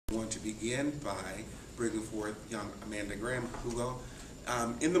begin by bringing forth young Amanda Graham, who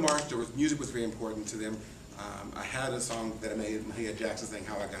in the march, music was very important to them. I had a song that I made, Mahalia Jackson sang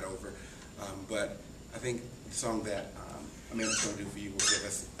How I Got Over, but I think the song that Amanda's going to do for you will give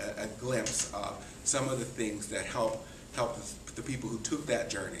us a glimpse of some of the things that help the people who took that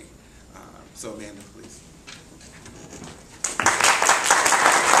journey. So Amanda, please.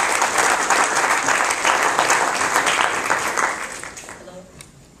 Hello?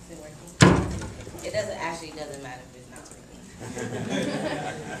 Is it working? It doesn't matter if it's not working.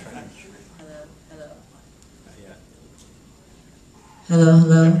 Hello.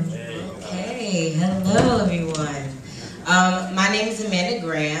 Okay, hello everyone. My name is Amanda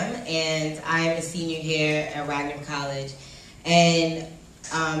Graham, and I am a senior here at Wagner College. And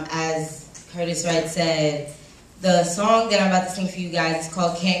as Curtis Wright said, the song that I'm about to sing for you guys is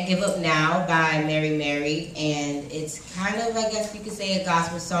called Can't Give Up Now by Mary Mary, and it's kind of, I guess you could say, a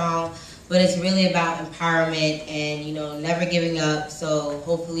gospel song, but it's really about empowerment and, you know, never giving up. So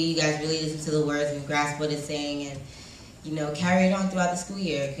hopefully you guys really listen to the words and grasp what it's saying, and, you know, carry it on throughout the school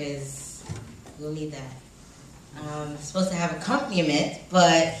year, because we'll need that. I'm supposed to have accompaniment,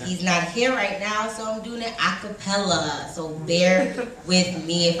 but he's not here right now, so I'm doing it a cappella. So bear with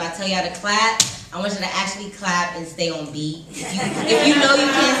me. If I tell y'all to clap, I want you to actually clap and stay on beat. If you know you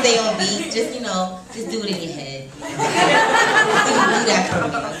can't stay on beat, just, you know, just do it in your head. You know? Do that for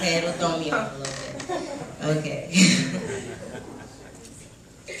me, okay? It'll throw me off a little bit. Okay.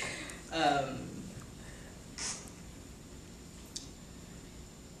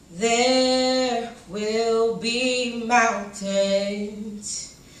 There will be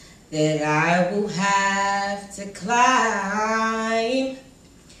mountains that I will have to climb,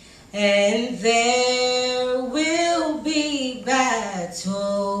 and there will be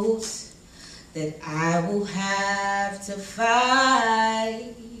battles that I will have to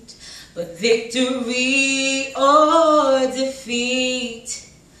fight, but victory or defeat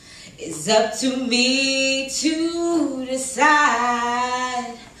is up to me to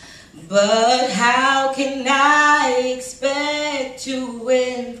decide. But how can I expect to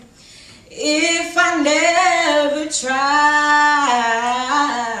win if I never tried?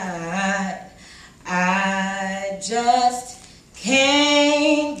 I just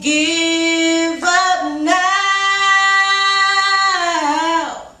can't give up now.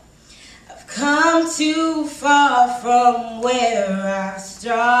 I've come too far from where I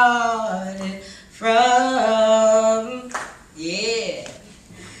started from. Yeah.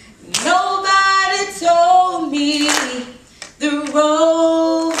 Nobody told me the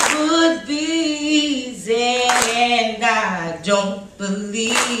road would be easy, and I don't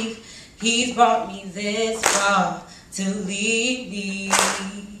believe he's brought me this far to leave me.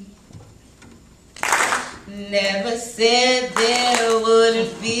 Never said there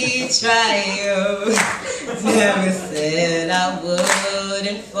wouldn't be trials, never said I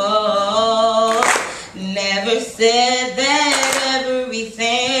wouldn't fall, never said that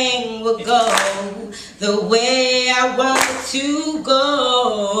everything would go the way I want to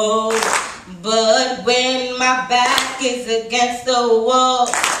go. But when my back is against the wall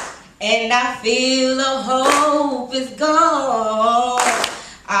and I feel the hope is gone,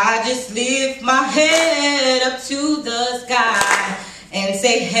 I just lift my head up to the sky and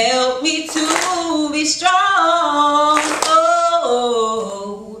say, help me to be strong.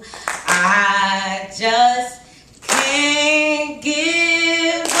 Oh, I just can't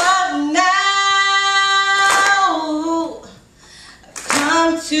give up now. I've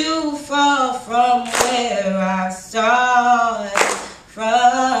come too far from where I started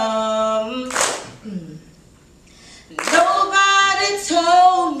from. Nobody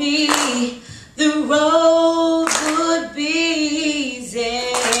told me the road would be easy,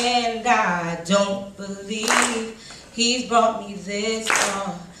 and I don't believe he's brought me this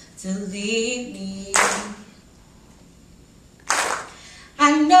far to leave me.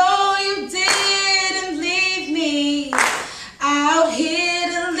 I know you didn't leave me out here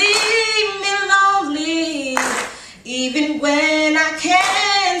to leave me lonely, even when I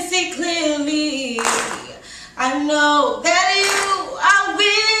can't see clearly. I know that you are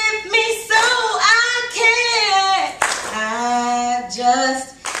with me, so I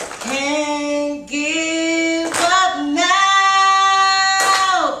just can't give up now.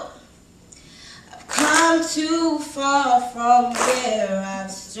 I've come too far from where I've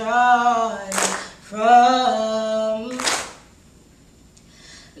started from.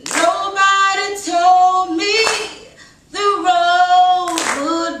 Nobody told me the road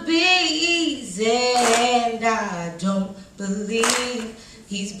would be easy, and I don't believe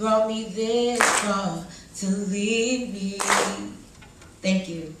he's brought me this far to leave me. Thank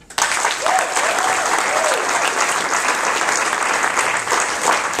you.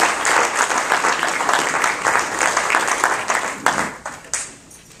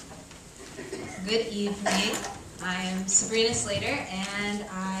 Sabrina Slater, and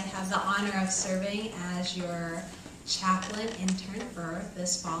I have the honor of serving as your chaplain intern for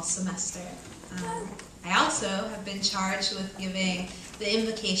this fall semester. I also have been charged with giving the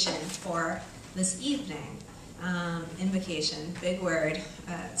invocation for this evening. Invocation, big word.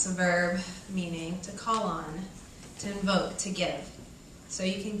 It's a verb meaning to call on, to invoke, to give. So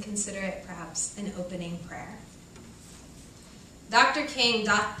you can consider it perhaps an opening prayer. Dr. King,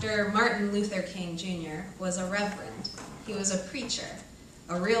 Dr. Martin Luther King Jr. was a reverend. He was a preacher,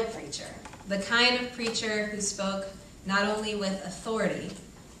 a real preacher, the kind of preacher who spoke not only with authority,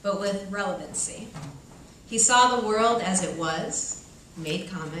 but with relevancy. He saw the world as it was,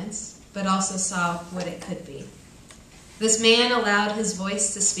 made comments, but also saw what it could be. This man allowed his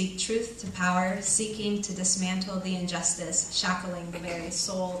voice to speak truth to power, seeking to dismantle the injustice shackling the very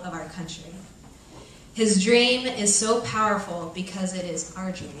soul of our country. His dream is so powerful because it is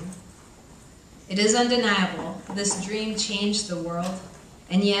our dream. It is undeniable. This dream changed the world,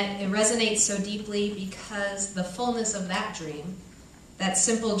 and yet it resonates so deeply because the fullness of that dream, that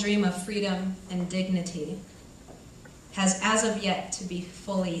simple dream of freedom and dignity, has as of yet to be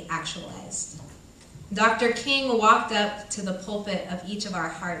fully actualized. Dr. King walked up to the pulpit of each of our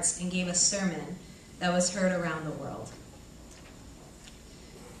hearts and gave a sermon that was heard around the world.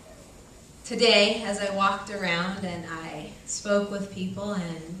 Today, as I walked around and I spoke with people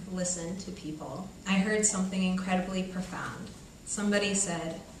and listened to people, I heard something incredibly profound. Somebody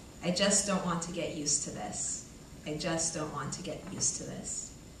said, "I just don't want to get used to this. I just don't want to get used to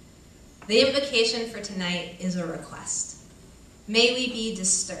this." The invocation for tonight is a request. May we be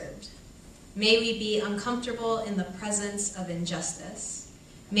disturbed. May we be uncomfortable in the presence of injustice.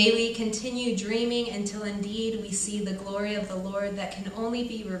 May we continue dreaming until indeed we see the glory of the Lord that can only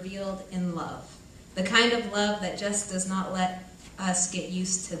be revealed in love, the kind of love that just does not let us get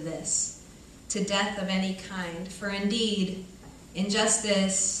used to this, to death of any kind. For indeed,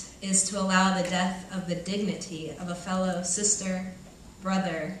 injustice is to allow the death of the dignity of a fellow sister,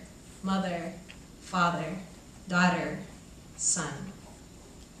 brother, mother, father, daughter, son.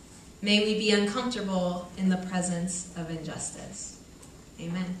 May we be uncomfortable in the presence of injustice.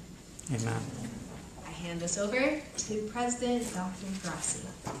 Amen. Amen. I hand this over to President Dr. Guarasci.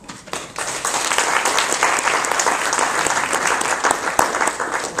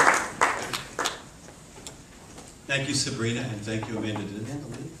 Thank you, Sabrina, and thank you, Amanda. Did Amanda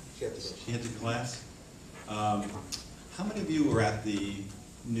leave? She had to class. How many of you were at the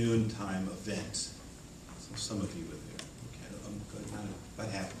noontime event? So some of you were there. Okay, I'm good. Not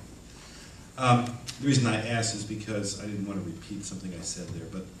about half of you. The reason I asked is because I didn't want to repeat something I said there,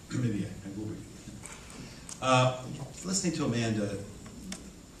 but maybe I will repeat it. Listening to Amanda,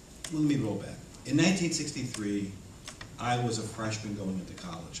 let me roll back. In 1963, I was a freshman going into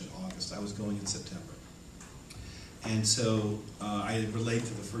college in August. I was going in September. And so I relate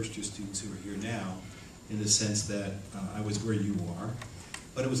to the first-year students who are here now in the sense that I was where you are,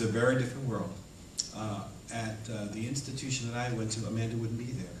 but it was a very different world. At the institution that I went to, Amanda wouldn't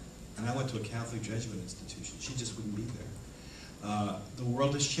be there. And I went to a Catholic Jesuit institution. She just wouldn't be there. The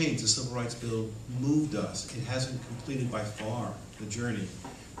world has changed. The Civil Rights Bill moved us. It hasn't completed by far the journey,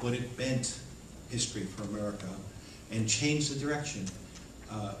 but it bent history for America and changed the direction.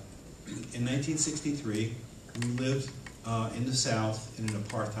 In 1963, we lived in the South in an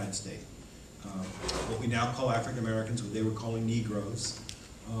apartheid state. What we now call African Americans, what they were calling Negroes,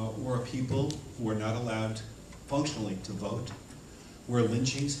 were a people who were not allowed functionally to vote, where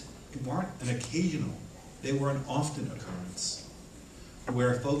lynchings weren't an occasional, they were an often occurrence,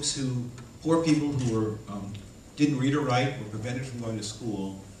 where folks poor people who were, didn't read or write, were prevented from going to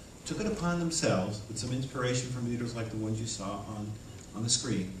school, took it upon themselves, with some inspiration from leaders like the ones you saw on the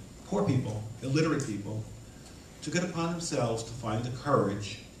screen. Poor people, illiterate people, took it upon themselves to find the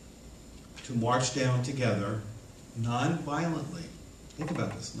courage to march down together non-violently. Think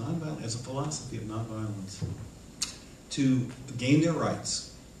about this, non-violent, as a philosophy of non-violence, to gain their rights.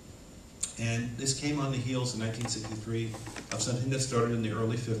 And this came on the heels in 1963 of something that started in the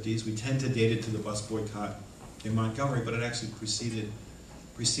early 50s. We tend to date it to the bus boycott in Montgomery, but it actually preceded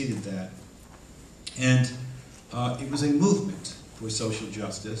that. And it was a movement for social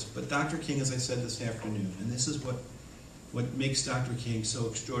justice. But Dr. King, as I said this afternoon, and this is what makes Dr. King so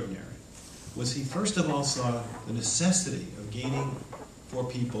extraordinary, was he first of all saw the necessity of gaining for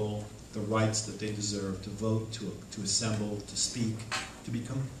people the rights that they deserve, to vote, to assemble, to speak, to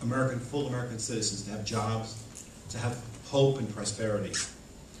become full American citizens, to have jobs, to have hope and prosperity.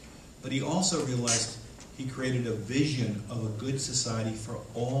 But he also realized he created a vision of a good society for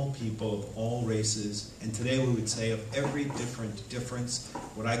all people of all races, and today we would say of every difference,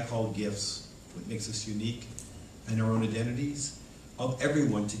 what I call gifts, what makes us unique, and our own identities, of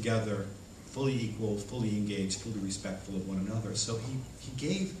everyone together, fully equal, fully engaged, fully respectful of one another. So he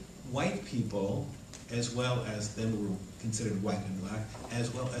gave white people, as well as them who were considered white and black,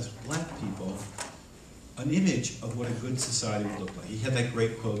 as well as black people, an image of what a good society would look like. He had that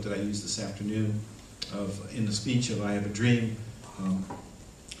great quote that I used this afternoon in the speech of I Have a Dream,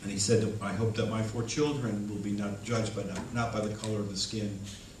 and he said, I hope that my 4 children will be not judged by not by the color of the skin,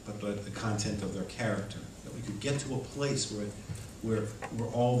 but by the content of their character. That we could get to a place where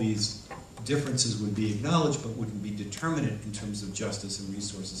all these differences would be acknowledged, but wouldn't be determinate in terms of justice and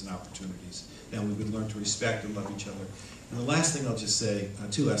resources and opportunities. Then we would learn to respect and love each other. And the last thing I'll just say,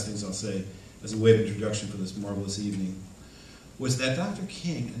 2 last things I'll say, as a way of introduction for this marvelous evening, was that Dr.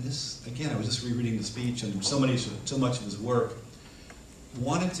 King, and this, again, I was just rereading the speech, and so much of his work,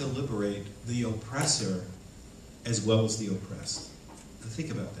 wanted to liberate the oppressor as well as the oppressed. Now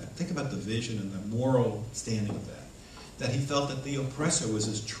think about that. Think about the vision and the moral standing of that. That he felt that the oppressor was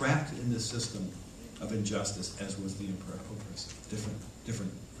as trapped in the system of injustice as was the oppressor.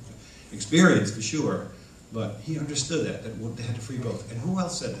 Different experience, for sure, but he understood that they had to free both. And who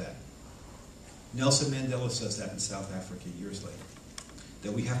else said that? Nelson Mandela says that in South Africa years later,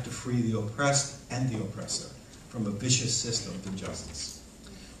 that we have to free the oppressed and the oppressor from a vicious system of injustice.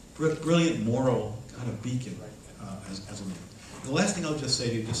 Brilliant moral kind of beacon as a man. The last thing I'll just say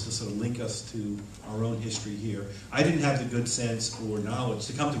to you, just to sort of link us to our own history here, I didn't have the good sense or knowledge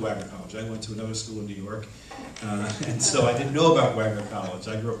to come to Wagner College. I went to another school in New York, and so I didn't know about Wagner College.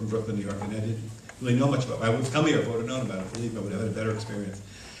 I grew up in Brooklyn, New York, and I didn't really know much about it. I would have come here if I would have known about it. Believe me, I would have had a better experience.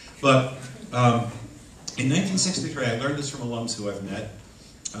 But in 1963, I learned this from alums who I've met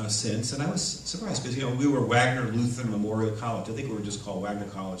since, and I was surprised because, we were Wagner Lutheran Memorial College. I think we were just called Wagner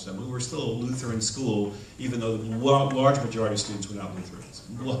College then. We were still a Lutheran school, even though the large majority of students were not Lutherans.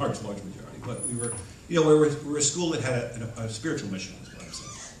 Large majority. But we were, we were a school that had a spiritual mission, is what I'm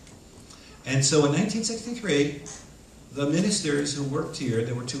saying. And so in 1963, the ministers who worked here,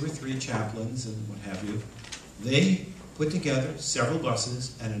 there were 2 or 3 chaplains and what have you, they put together several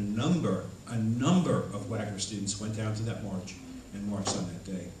buses, and a number of Wagner students went down to that march and marched on that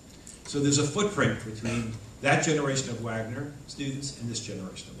day. So there's a footprint between that generation of Wagner students and this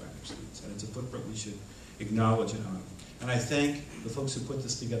generation of Wagner students, and it's a footprint we should acknowledge and honor. And I thank the folks who put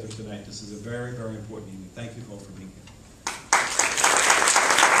this together tonight. This is a very, very important evening. Thank you all for being here.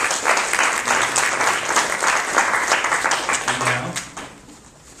 And now,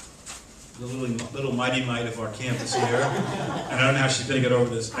 the little mighty might of our campus here. And I don't know how she's going to get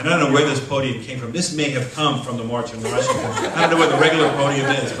over this. And I don't know where this podium came from. This may have come from the March in Washington. I don't know where the regular podium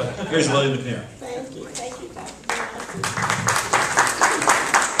is, but here's Lily McNair. Thank you, Dr.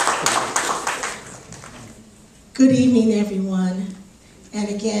 Good evening, everyone. And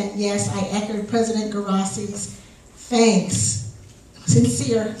again, yes, I echoed President Guarasci's thanks,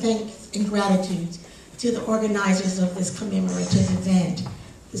 sincere thanks and gratitude to the organizers of this commemorative event.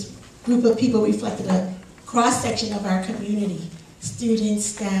 This group of people reflected a cross-section of our community, students,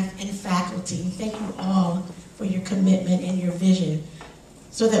 staff, and faculty. Thank you all for your commitment and your vision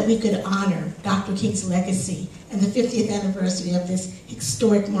so that we could honor Dr. King's legacy and the 50th anniversary of this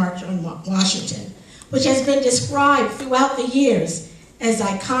historic March on Washington, which has been described throughout the years as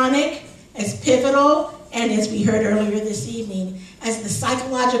iconic, as pivotal, and as we heard earlier this evening, as the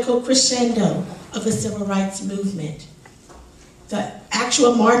psychological crescendo of the civil rights movement. The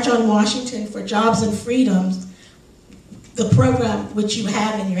actual March on Washington for Jobs and Freedoms, the program which you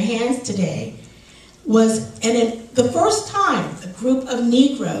have in your hands today, was the first time a group of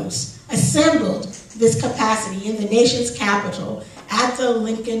Negroes assembled this capacity in the nation's capital at the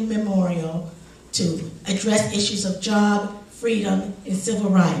Lincoln Memorial to address issues of job, freedom, and civil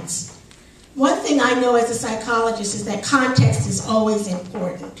rights. One thing I know as a psychologist is that context is always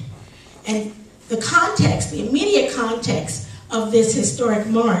important. And the context, the immediate context of this historic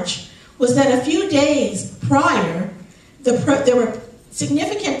march was that a few days prior, there were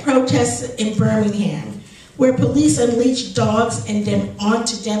significant protests in Birmingham where police unleashed dogs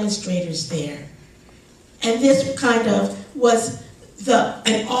onto demonstrators there. And this kind of was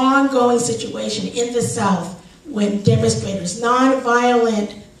an ongoing situation in the South when demonstrators,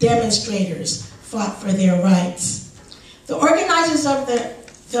 nonviolent demonstrators, fought for their rights. The organizers of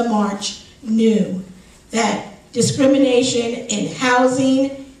the march knew that discrimination in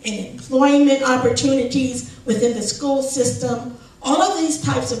housing, in employment opportunities within the school system, all of these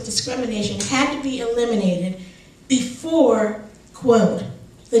types of discrimination had to be eliminated before, quote,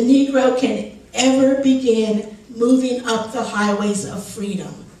 the Negro can ever begin moving up the highways of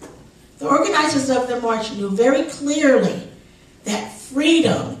freedom. The organizers of the march knew very clearly that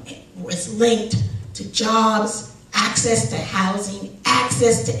freedom was linked to jobs, access to housing,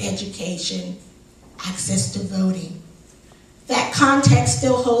 access to education, access to voting. That context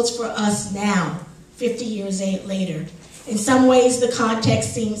still holds for us now, 50 years later. In some ways, the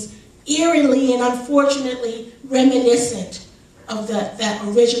context seems eerily and unfortunately reminiscent of that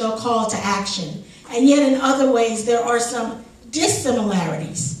original call to action. And yet in other ways, there are some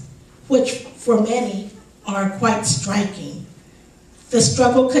dissimilarities, which for many are quite striking. The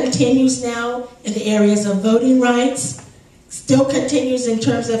struggle continues now in the areas of voting rights, still continues in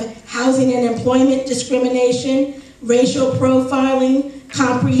terms of housing and employment discrimination, racial profiling,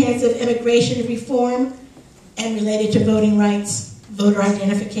 comprehensive immigration reform, and related to voting rights, voter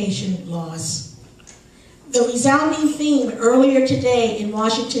identification laws. The resounding theme earlier today in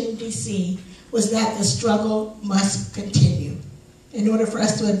Washington, D.C. was that the struggle must continue. In order for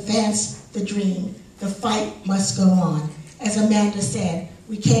us to advance the dream, the fight must go on. As Amanda said,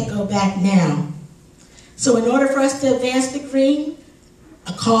 we can't go back now. So in order for us to advance the dream,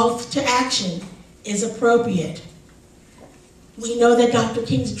 a call to action is appropriate. We know that Dr.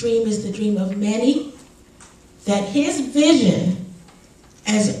 King's dream is the dream of many, that his vision,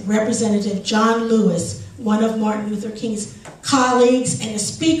 as Representative John Lewis, one of Martin Luther King's colleagues and a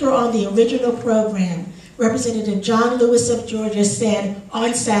speaker on the original program, Representative John Lewis of Georgia, said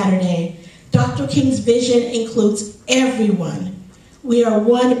on Saturday, Dr. King's vision includes everyone. We are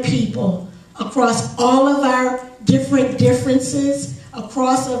one people across all of our different differences,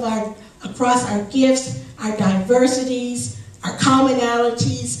 across our gifts, our diversities, our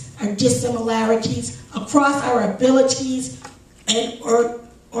commonalities, our dissimilarities, across our abilities and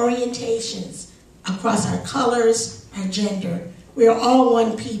orientations, across our colors, our gender. We are all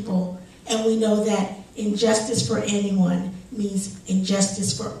one people, and we know that injustice for anyone means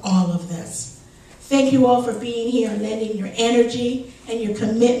injustice for all of us. Thank you all for being here and lending your energy and your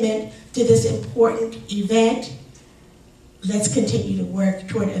commitment to this important event. Let's continue to work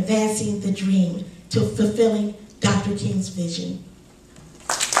toward advancing the dream to fulfilling Dr. King's vision.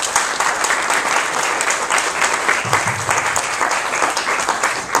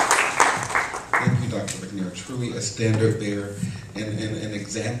 Thank you, Dr. McNair. Truly a standard bearer and an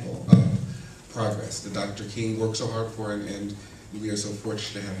example of progress that Dr. King worked so hard for, and we are so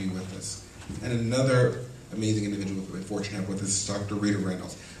fortunate to have you with us. And another amazing individual we're fortunate to have with us is Dr. Rita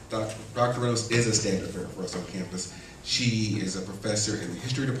Reynolds. Dr. Reynolds is a standard bearer for us on campus. She is a professor in the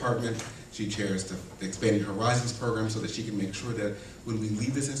history department. She chairs the Expanding Horizons program so that she can make sure that when we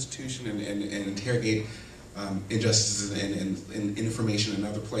leave this institution and interrogate injustices and information in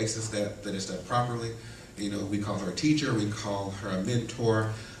other places that is done properly. You know, we call her a teacher, we call her a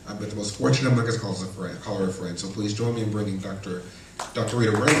mentor, but the most fortunate among us call her a friend. So please join me in bringing Dr.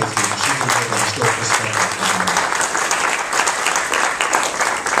 Rita Reynolds here so she can give a historic perspective.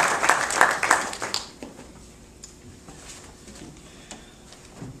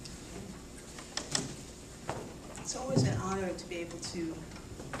 It's always an honor to be able to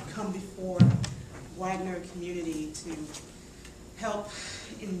come before Wagner community to help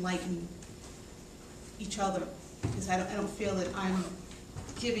enlighten each other, because I don't feel that I'm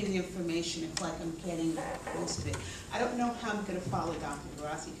giving the information. It's like I'm getting most of it. I don't know how I'm going to follow Dr.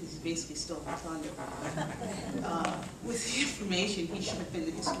 Guarasci because he's basically still my thunder. With the information, he should have been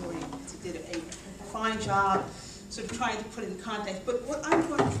the historian because he did a fine job sort of trying to put it in context. But what I'm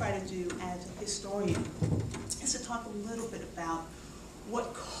going to try to do as a historian is to talk a little bit about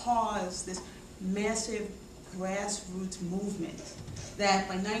what caused this massive grassroots movement that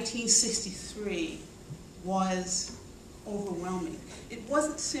by 1963 was overwhelming. It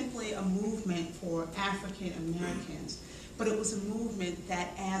wasn't simply a movement for African Americans, but it was a movement that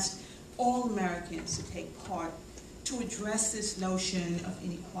asked all Americans to take part to address this notion of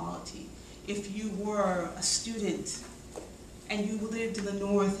inequality. If you were a student and you lived in the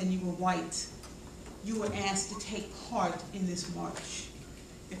North and you were white, you were asked to take part in this march.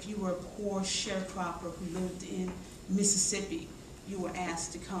 If you were a poor sharecropper who lived in Mississippi, you were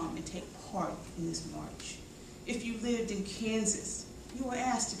asked to come and take part in this march. If you lived in Kansas, you were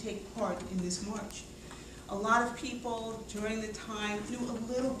asked to take part in this march. A lot of people during the time knew a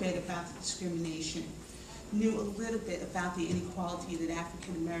little bit about the discrimination, knew a little bit about the inequality that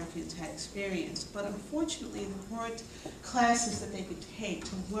African Americans had experienced, but unfortunately there weren't classes that they could take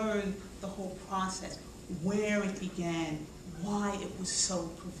to learn the whole process, where it began, why it was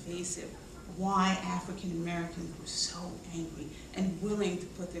so pervasive, why African Americans were so angry and willing to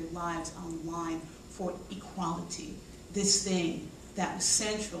put their lives on the line for equality, this thing that was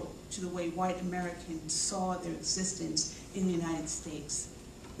central to the way white Americans saw their existence in the United States.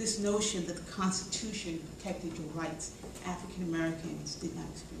 This notion that the Constitution protected your rights, African Americans did not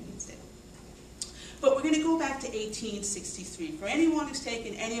experience it. But we're going to go back to 1863. For anyone who's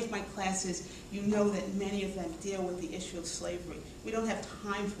taken any of my classes, you know that many of them deal with the issue of slavery. We don't have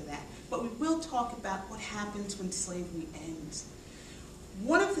time for that. But we will talk about what happens when slavery ends.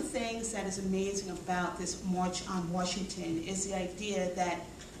 One of the things that is amazing about this March on Washington is the idea that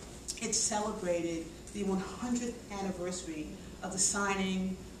it celebrated the 100th anniversary of the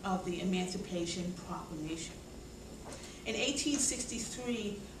signing of the Emancipation Proclamation. In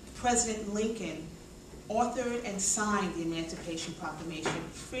 1863, President Lincoln authored and signed the Emancipation Proclamation,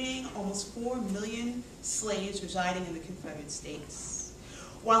 freeing almost 4 million slaves residing in the Confederate States.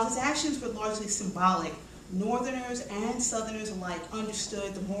 While his actions were largely symbolic, Northerners and Southerners alike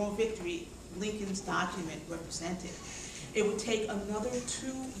understood the moral victory Lincoln's document represented. It would take another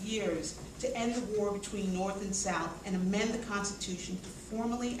 2 years to end the war between North and South and amend the Constitution to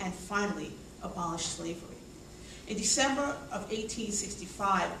formally and finally abolish slavery. In December of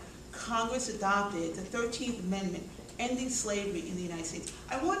 1865, Congress adopted the 13th Amendment, ending slavery in the United States.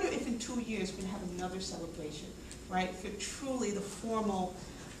 I wonder if in 2 years we're going to have another celebration, right, for truly the formal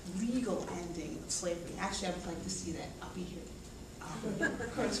legal ending of slavery. Actually, I would like to see that. I'll be here.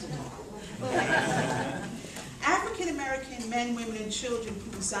 Curtis will talk. African American men, women, and children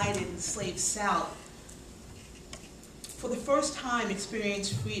who resided in the slave South for the first time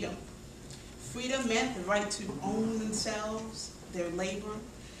experienced freedom. Freedom meant the right to own themselves, their labor.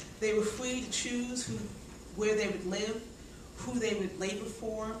 They were free to choose where they would live, who they would labor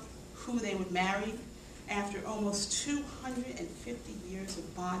for, who they would marry. After almost 250 years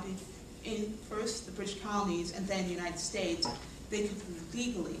of bondage in first the British colonies and then the United States, they could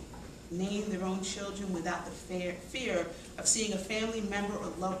legally name their own children without the fear of seeing a family member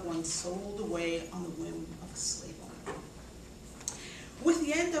or loved one sold away on the whim of a slave owner. With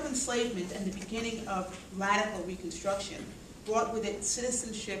the end of enslavement and the beginning of radical Reconstruction brought with it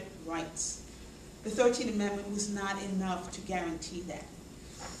citizenship rights. The 13th Amendment was not enough to guarantee that.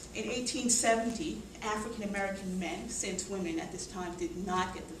 In 1870, African American men, since women at this time did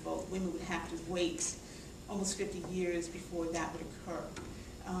not get the vote, women would have to wait almost 50 years before that would occur.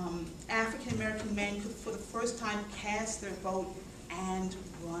 African American men could for the first time cast their vote and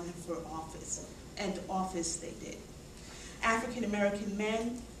run for office, and office they did. African American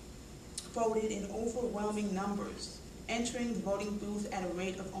men voted in overwhelming numbers, entering the voting booth at a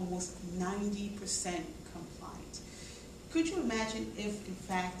rate of almost 90% compliance. Could you imagine if, in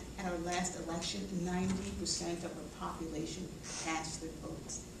fact, at our last election, 90% of our population cast their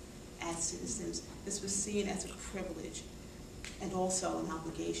votes as citizens? This was seen as a privilege and also an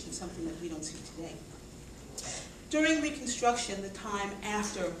obligation, something that we don't see today. During Reconstruction, the time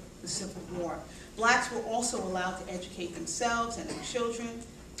after the Civil War, blacks were also allowed to educate themselves and their children.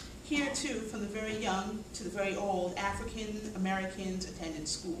 Here, too, from the very young to the very old, African Americans attended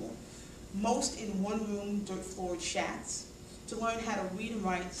school, most in one-room, dirt-floored shacks, to learn how to read and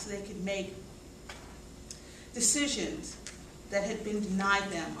write so they could make decisions that had been denied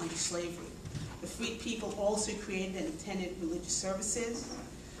them under slavery. The freed people also created and attended religious services,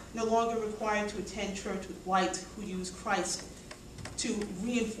 no longer required to attend church with whites who used Christ to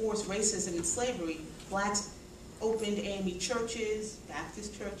reinforce racism and slavery. Blacks opened AME churches,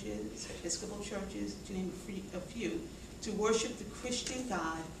 Baptist churches, Episcopal churches, to name a few, to worship the Christian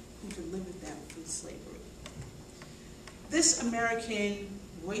God who delivered them from slavery. This American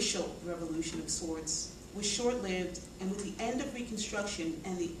racial revolution of sorts was short-lived, and with the end of Reconstruction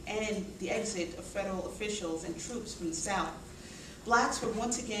and the exit of federal officials and troops from the South, blacks were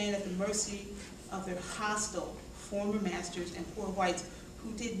once again at the mercy of their hostile former masters and poor whites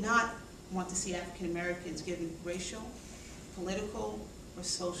who did not want to see African Americans given racial, political, or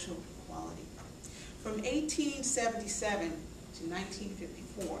social equality. From 1877 to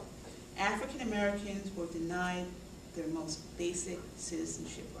 1954, African Americans were denied their most basic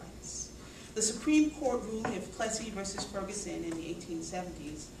citizenship rights. The Supreme Court ruling of Plessy versus Ferguson in the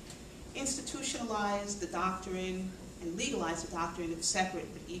 1870s institutionalized the doctrine and legalized the doctrine of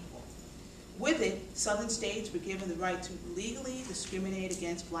separate but equal. With it, Southern states were given the right to legally discriminate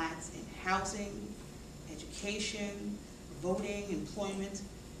against blacks in housing, education, voting, employment,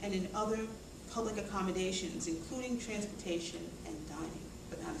 and in other public accommodations, including transportation and dining,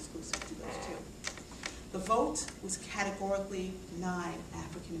 but not exclusive to those two. The vote was categorically denied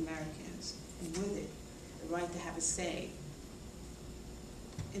African Americans, and with it, the right to have a say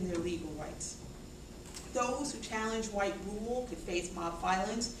in their legal rights. Those who challenged white rule could face mob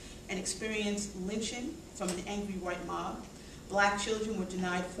violence and experience lynching from an angry white mob. Black children were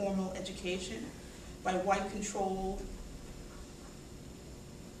denied formal education by white-controlled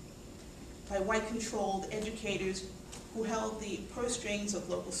educators who held the purse strings of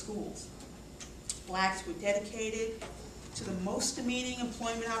local schools. blacks were dedicated to the most demeaning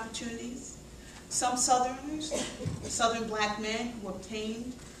employment opportunities. Some Southerners, Southern black men who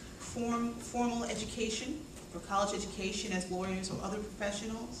obtained formal education or college education as lawyers or other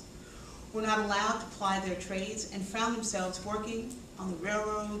professionals, were not allowed to ply their trades and found themselves working on the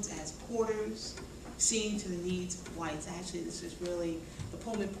railroads as porters, seeing to the needs of whites. Actually, this is really, the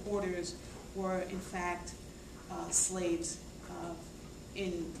Pullman porters were in fact slaves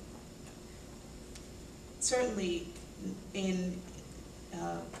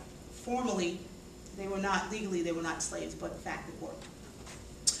formally, they were not, legally they were not slaves, but in fact they were.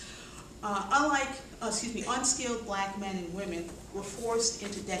 Unskilled black men and women were forced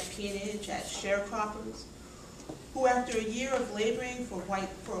into debt peonage as sharecroppers, who after a year of laboring for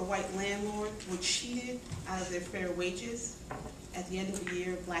a white landlord were cheated out of their fair wages. At the end of the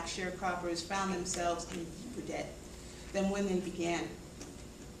year, black sharecroppers found themselves in deeper debt than when they began.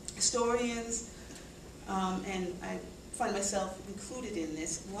 Historians, and I find myself included in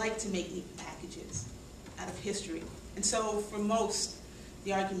this, like to make neat packages out of history. And so for most,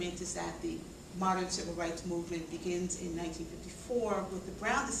 the argument is that the modern civil rights movement begins in 1954 with the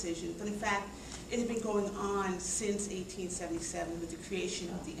Brown decision, but in fact, it had been going on since 1877 with the creation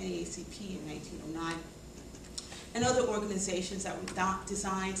of the NAACP in 1909, and other organizations that were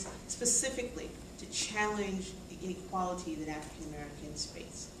designed specifically to challenge the inequality that African Americans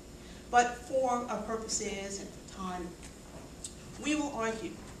face. But for our purposes and for time, we will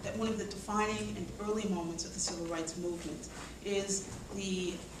argue that one of the defining and early moments of the civil rights movement is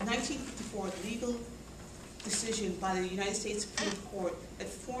the 1954 legal decision by the United States Supreme Court that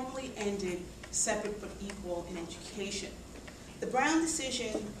formally ended separate but equal in education. The Brown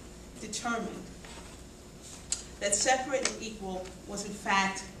decision determined that separate and equal was in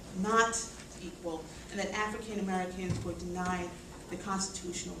fact not equal, and that African Americans were denied the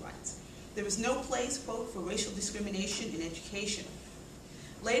constitutional rights. There was no place, quote, for racial discrimination in education.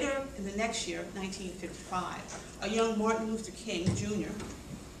 Later, in the next year, 1955, a young Martin Luther King, Jr.,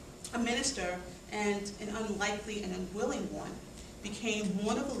 a minister and an unlikely and unwilling one, became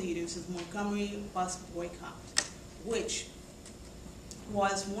one of the leaders of the Montgomery bus boycott, which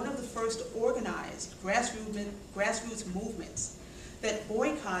was one of the first organized grassroots movements that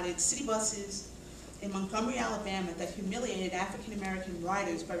boycotted city buses in Montgomery, Alabama, that humiliated African American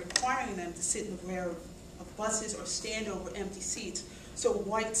riders by requiring them to sit in the rear of buses or stand over empty seats so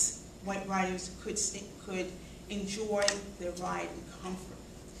white riders could enjoy their ride in comfort.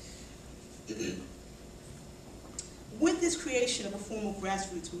 With this creation of a formal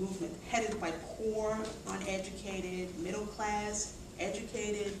grassroots movement headed by poor, uneducated, middle class,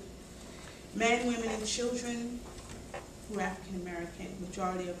 educated men, women, and children who were African American,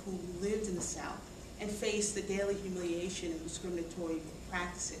 majority of whom lived in the South, and faced the daily humiliation and discriminatory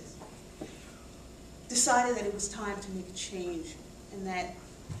practices, decided that it was time to make a change, and that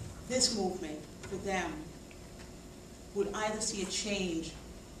this movement, for them, would either see a change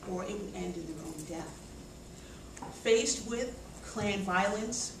or it would end in their own death. Faced with Klan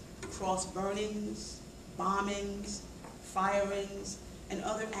violence, cross burnings, bombings, firings, and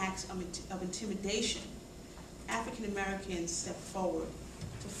other acts of intimidation, African Americans stepped forward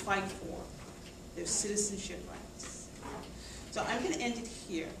to fight for their citizenship rights. So I'm going to end it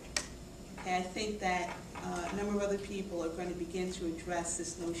here. Okay, I think that a number of other people are going to begin to address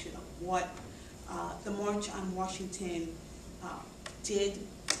this notion of what the March on Washington did,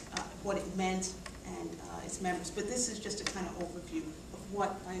 what it meant, and its members. But this is just a kind of overview of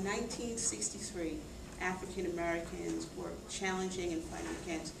what, by 1963, African Americans were challenging and fighting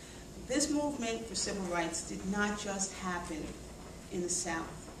against. This movement for civil rights did not just happen in the South.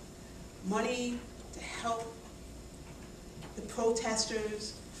 Money to help the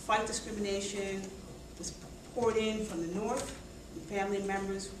protesters fight discrimination was poured in from the North, and family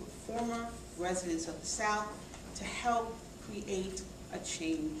members who were former residents of the South, to help create a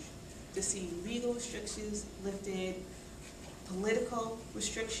change, to see legal restrictions lifted, political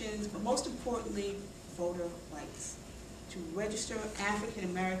restrictions, but most importantly, voter rights, to register African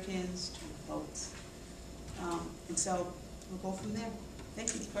Americans to vote. And so we'll go from there.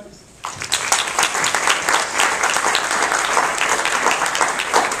 Thank you, Provost.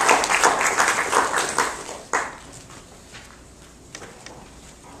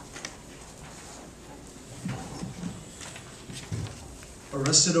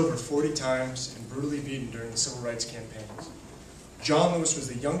 Arrested over 40 times and brutally beaten during the civil rights campaigns, John Lewis was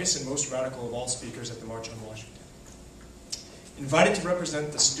the youngest and most radical of all speakers at the March on Washington. Invited to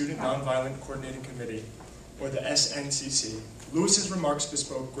represent the Student Nonviolent Coordinating Committee, or the SNCC, Lewis's remarks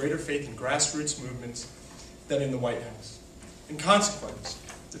bespoke greater faith in grassroots movements than in the White House. In consequence,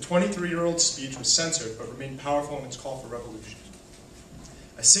 The 23-year-old's speech was censored but remained powerful in its call for revolution.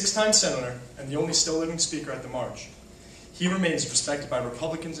 A 6-time senator and the only still living speaker at the march, he remains respected by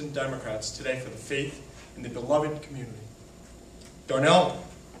Republicans and Democrats today for the faith in the beloved community. Darnell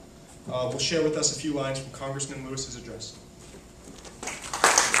will share with us a few lines from Congressman Lewis's address.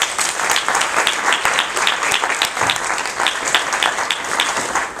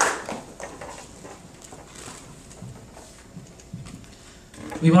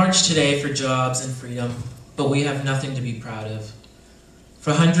 We march today for jobs and freedom, but we have nothing to be proud of.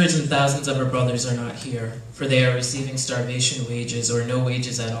 For hundreds and thousands of our brothers are not here, for they are receiving starvation wages or no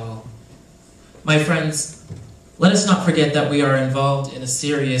wages at all. My friends, let us not forget that we are involved in a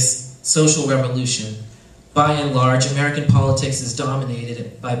serious social revolution. By and large, American politics is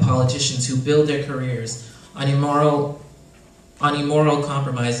dominated by politicians who build their careers on immoral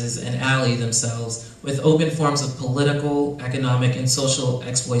compromises and ally themselves with open forms of political, economic, and social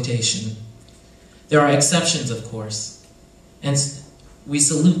exploitation. There are exceptions, of course, and we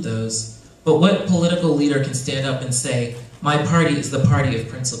salute those, but what political leader can stand up and say, "My party is the party of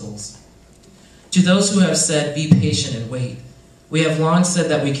principles"? To those who have said, "Be patient and wait," we have long said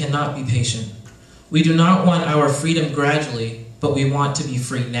that we cannot be patient. We do not want our freedom gradually, but we want to be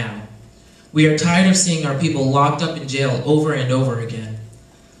free now. We are tired of seeing our people locked up in jail over and over again.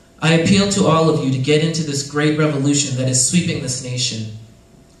 I appeal to all of you to get into this great revolution that is sweeping this nation.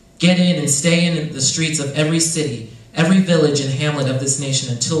 Get in and stay in the streets of every city, every village and hamlet of this nation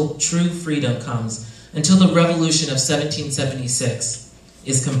until true freedom comes, until the revolution of 1776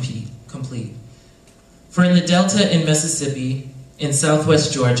 is complete. For in the Delta in Mississippi, in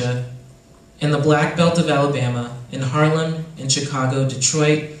Southwest Georgia, in the Black Belt of Alabama, in Harlem, in Chicago,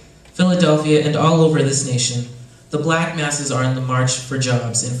 Detroit, Philadelphia, and all over this nation, the black masses are in the march for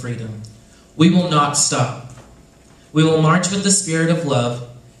jobs and freedom. We will not stop. We will march with the spirit of love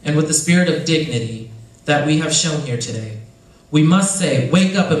and with the spirit of dignity that we have shown here today. We must say,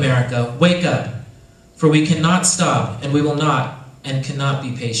 "Wake up, America, wake up," for we cannot stop, and we will not and cannot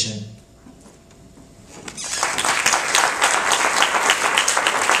be patient.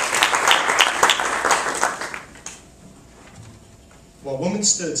 While women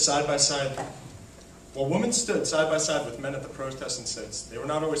stood side by side with men at the protests and sits, they were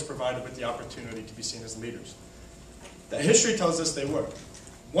not always provided with the opportunity to be seen as leaders. That history tells us they were.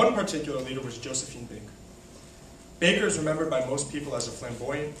 One particular leader was Josephine Baker. Baker is remembered by most people as the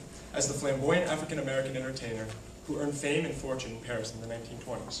flamboyant African-American entertainer who earned fame and fortune in Paris in the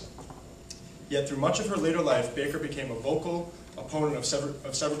 1920s. Yet through much of her later life, Baker became a vocal opponent of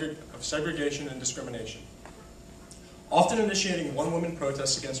segregation and discrimination. Often initiating one-woman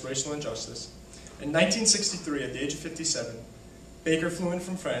protests against racial injustice, in 1963, at the age of 57, Baker flew in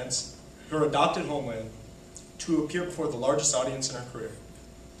from France, her adopted homeland, to appear before the largest audience in her career.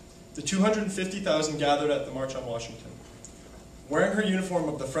 The 250,000 gathered at the March on Washington. Wearing her uniform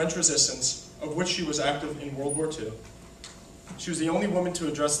of the French Resistance, of which she was active in World War II, she was the only woman to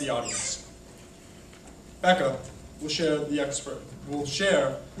address the audience. Becca will share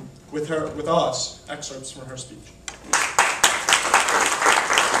with us excerpts from her speech.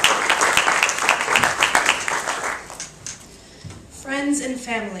 Friends and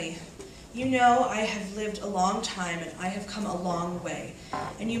family, you know I have lived a long time and I have come a long way.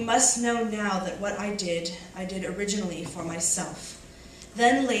 And you must know now that what I did originally for myself.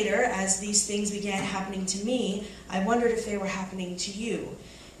 Then later, as these things began happening to me, I wondered if they were happening to you.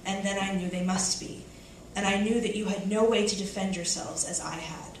 And then I knew they must be. And I knew that you had no way to defend yourselves as I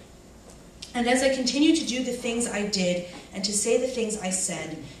had. And as I continued to do the things I did and to say the things I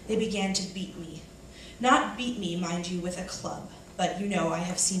said, they began to beat me. Not beat me, mind you, with a club. But you know I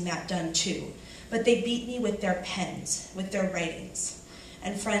have seen that done too. But they beat me with their pens, with their writings.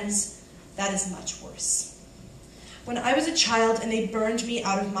 And friends, that is much worse. When I was a child and they burned me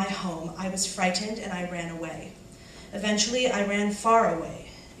out of my home, I was frightened and I ran away. Eventually, I ran far away.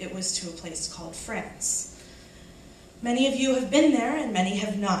 It was to a place called France. Many of you have been there and many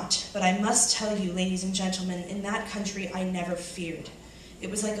have not. But I must tell you, ladies and gentlemen, in that country I never feared. It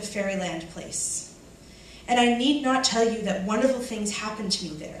was like a fairyland place. And I need not tell you that wonderful things happened to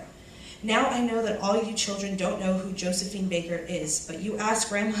me there. Now I know that all you children don't know who Josephine Baker is, but you ask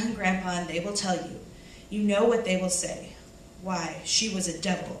Grandma and Grandpa and they will tell you. You know what they will say. Why, she was a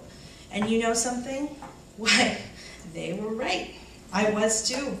devil. And you know something? Why, they were right. I was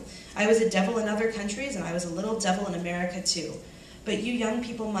too. I was a devil in other countries and I was a little devil in America too. But you young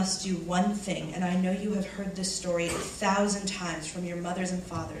people must do one thing, and I know you have heard this story 1,000 times from your mothers and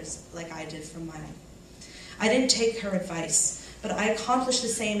fathers, like I did from mine. I didn't take her advice, but I accomplished the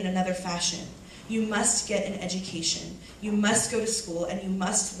same in another fashion. You must get an education. You must go to school, and you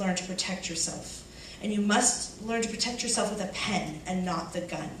must learn to protect yourself. And you must learn to protect yourself with a pen and not the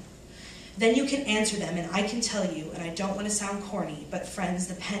gun. Then you can answer them, and I can tell you, and I don't want to sound corny, but friends,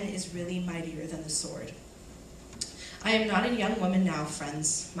 the pen is really mightier than the sword. I am not a young woman now,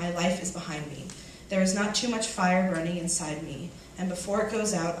 friends. My life is behind me. There is not too much fire burning inside me, and before it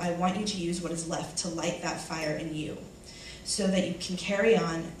goes out, I want you to use what is left to light that fire in you, so that you can carry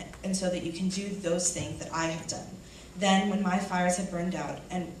on, and so that you can do those things that I have done. Then, when my fires have burned out,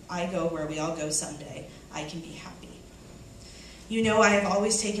 and I go where we all go someday, I can be happy. You know I have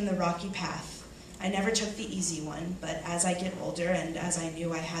always taken the rocky path. I never took the easy one, but as I get older, and as I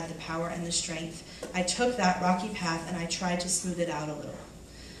knew I had the power and the strength, I took that rocky path and I tried to smooth it out a little.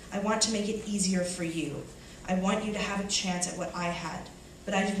 I want to make it easier for you. I want you to have a chance at what I had,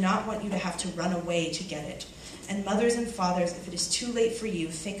 but I do not want you to have to run away to get it. And mothers and fathers, if it is too late for you,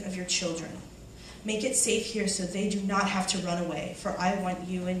 think of your children. Make it safe here so they do not have to run away, for I want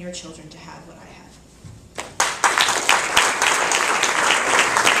you and your children to have what I have.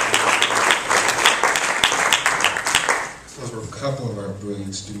 Those were a couple of our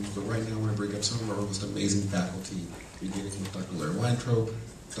brilliant students, but right now I want to bring up some of our most amazing faculty, beginning with Dr. Larry Weintrob,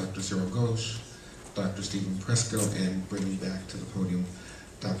 Dr. Cyril Gosh, Dr. Stephen Preskill, and bringing back to the podium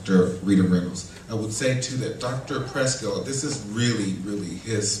Dr. Rita Reynolds. I would say, too, that Dr. Preskill, this is really, really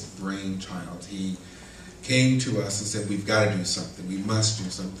his brainchild. He came to us and said, we've got to do something, we must do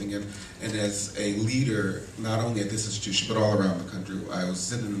something. And as a leader, not only at this institution, but all around the country, I was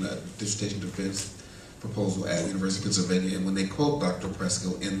sitting in a dissertation defense proposal at the University of Pennsylvania, and when they quote Dr.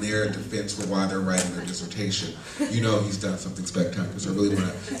 Preskill in their defense for why they're writing their dissertation, you know he's done something spectacular. So I really want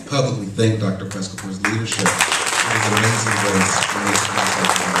to publicly thank Dr. Preskill for his leadership and his amazing voice in this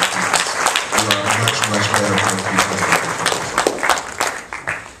concept of our students. You are much, much better for.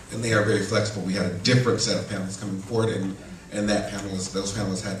 And they are very flexible. We had a different set of panelists coming forward, and those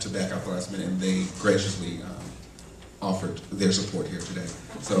panelists had to back out the last minute, and they graciously offered their support here today.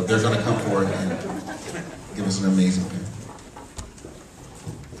 So they're going to come forward and give us an amazing panel.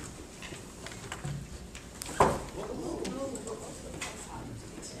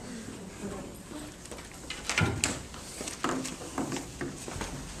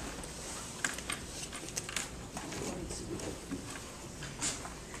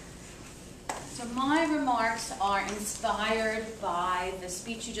 So my remarks are inspired by the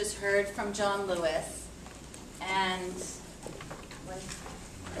speech you just heard from John Lewis.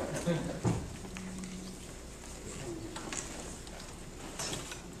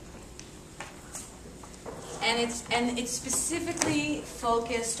 And it's specifically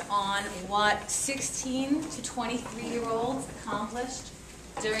focused on what 16 to 23-year-olds accomplished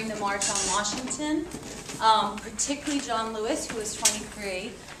during the March on Washington, particularly John Lewis, who was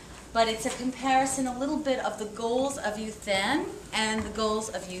 23. But it's a comparison a little bit of the goals of youth then and the goals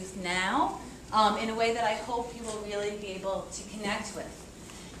of youth now, in a way that I hope you will really be able to connect with.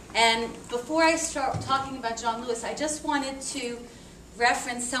 And before I start talking about John Lewis, I just wanted to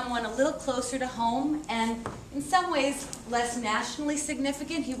reference someone a little closer to home and in some ways less nationally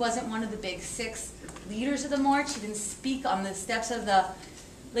significant. He wasn't one of the big 6 leaders of the march. He didn't speak on the steps of the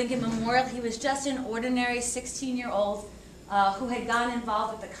Lincoln Memorial. He was just an ordinary 16-year-old who had gotten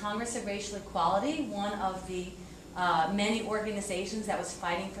involved with the Congress of Racial Equality, one of the many organizations that was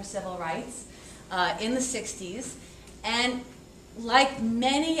fighting for civil rights in the 60s. And like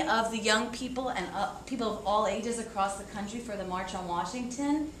many of the young people and people of all ages across the country for the March on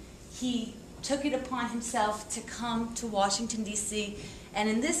Washington, he took it upon himself to come to Washington, D.C. And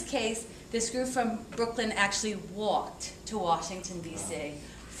in this case, this group from Brooklyn actually walked to Washington, D.C.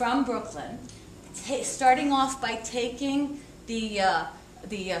 from Brooklyn, starting off by taking the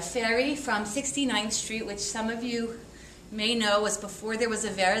ferry from 69th Street, which some of you may know was before there was a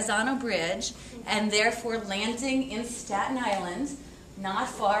Verrazano Bridge, and therefore landing in Staten Island, not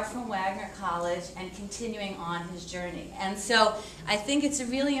far from Wagner College, and continuing on his journey. And so I think it's a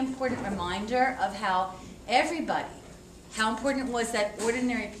really important reminder of how important it was that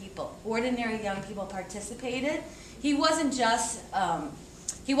ordinary people, ordinary young people participated. He wasn't just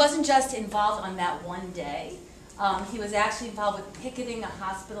involved on that one day. He was actually involved with picketing a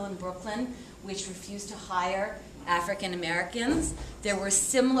hospital in Brooklyn, which refused to hire African Americans. There were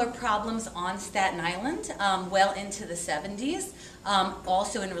similar problems on Staten Island well into the 70s,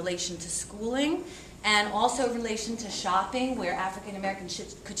 also in relation to schooling, and also in relation to shopping, where African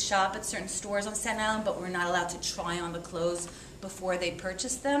Americans could shop at certain stores on Staten Island, but were not allowed to try on the clothes before they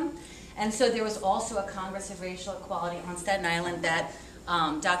purchased them. And so there was also a Congress of Racial Equality on Staten Island that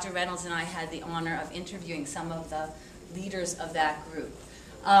Dr. Reynolds and I had the honor of interviewing some of the leaders of that group.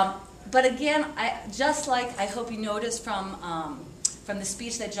 But again, just like I hope you noticed from the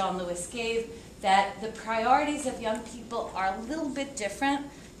speech that John Lewis gave, that the priorities of young people are a little bit different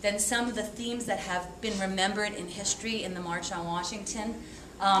than some of the themes that have been remembered in history in the March on Washington.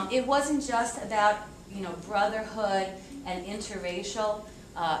 It wasn't just about, brotherhood and interracial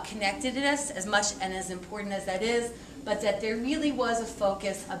connectedness, as much and as important as that is, but that there really was a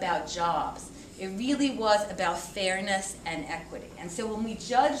focus about jobs. It really was about fairness and equity. And so when we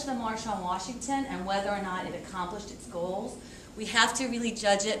judge the March on Washington and whether or not it accomplished its goals, we have to really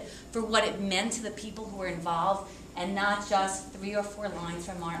judge it for what it meant to the people who were involved, and not just 3 or 4 lines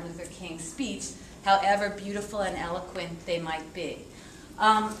from Martin Luther King's speech, however beautiful and eloquent they might be.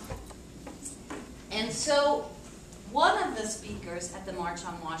 And so one of the speakers at the March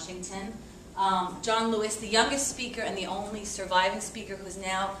on Washington, John Lewis, the youngest speaker and the only surviving speaker who's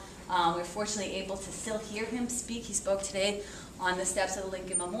now, we're fortunately able to still hear him speak. He spoke today on the steps of the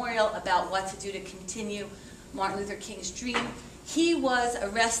Lincoln Memorial about what to do to continue Martin Luther King's dream. He was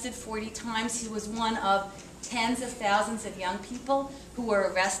arrested 40 times. He was one of tens of thousands of young people who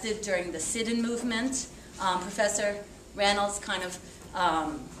were arrested during the sit-in movement. Professor Reynolds kind of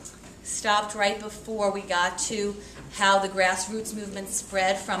stopped right before we got to how the grassroots movement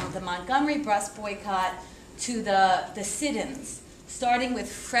spread from the Montgomery bus boycott to the sit-ins, starting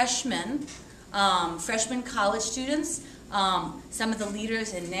with freshman college students, some of the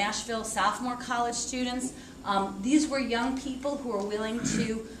leaders in Nashville, sophomore college students. These were young people who were willing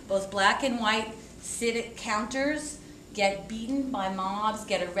to, both black and white, sit at counters, get beaten by mobs,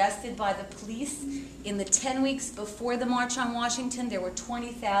 get arrested by the police. In the 10 weeks before the March on Washington, there were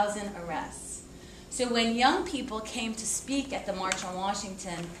 20,000 arrests. So when young people came to speak at the March on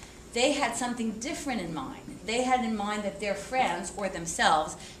Washington, they had something different in mind. They had in mind that their friends, or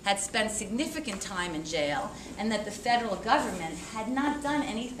themselves, had spent significant time in jail, and that the federal government had not done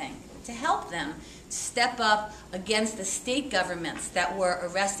anything to help them step up against the state governments that were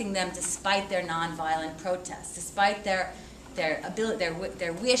arresting them despite their nonviolent protests, despite their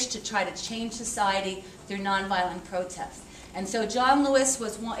wish to try to change society through nonviolent protests. And so John Lewis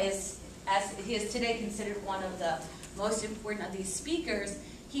as he is today considered one of the most important of these speakers.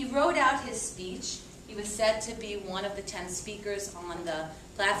 He wrote out his speech. He was said to be one of the 10 speakers on the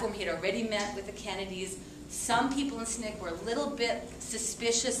platform. He had already met with the Kennedys. Some people in SNCC were a little bit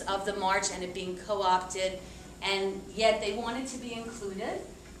suspicious of the march and it being co-opted, and yet they wanted to be included,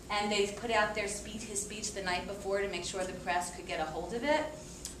 and they put out his speech the night before to make sure the press could get a hold of it.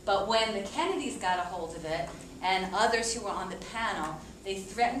 But when the Kennedys got a hold of it, and others who were on the panel, they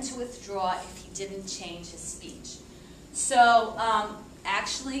threatened to withdraw if he didn't change his speech. So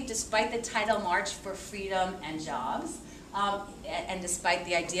actually, despite the title March for Freedom and Jobs, and despite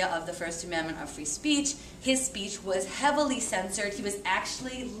the idea of the First Amendment of free speech, his speech was heavily censored. He was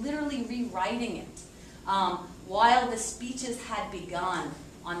actually literally rewriting it while the speeches had begun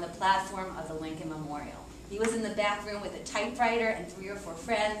on the platform of the Lincoln Memorial. He was in the back room with a typewriter and 3 or 4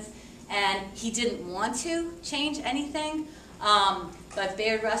 friends, and he didn't want to change anything. But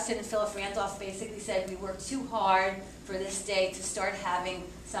Bayard Rustin and Philip Randolph basically said, we worked too hard for this day to start having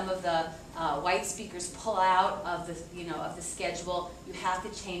some of the white speakers pull out of the schedule. You have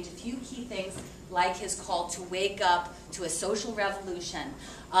to change a few key things, like his call to wake up to a social revolution,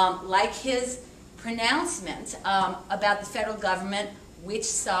 like his pronouncement about the federal government. Which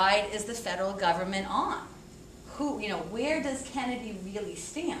side is the federal government on? Where does Kennedy really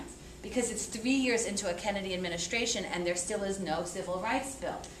stand? Because it's 3 years into a Kennedy administration and there still is no civil rights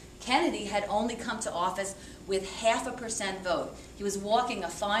bill. Kennedy had only come to office with 0.5% vote. He was walking a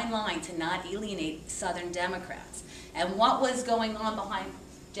fine line to not alienate Southern Democrats. And what was going on behind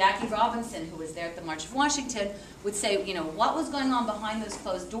Jackie Robinson, who was there at the March of Washington, would say, what was going on behind those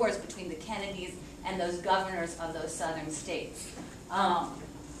closed doors between the Kennedys and those governors of those southern states.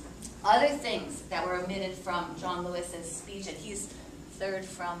 Other things that were omitted from John Lewis's speech, and he's third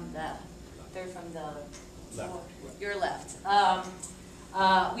from the left. Your left.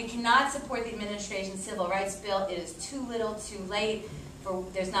 We cannot support the administration's civil rights bill. It is too little, too late.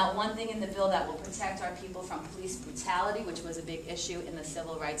 There's not one thing in the bill that will protect our people from police brutality, which was a big issue in the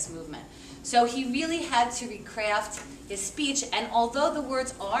civil rights movement. So he really had to recraft his speech, and although the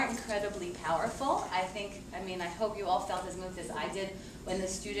words are incredibly powerful, I hope you all felt as moved as I did when the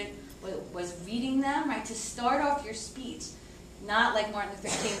student was reading them, right? To start off your speech, not like Martin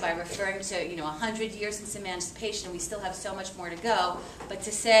Luther King by referring to, 100 years since emancipation, and we still have so much more to go, but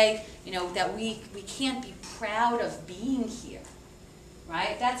to say, that we can't be proud of being here.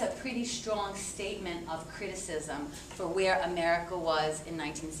 Right? That's a pretty strong statement of criticism for where America was in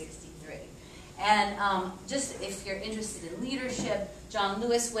 1963. And just if you're interested in leadership, John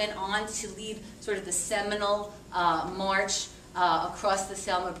Lewis went on to lead sort of the seminal march across the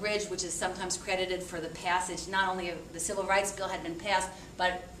Selma Bridge, which is sometimes credited for the passage, not only of the Civil Rights Bill had been passed,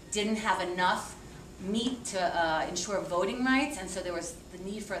 but didn't have enough meat to ensure voting rights, and so there was the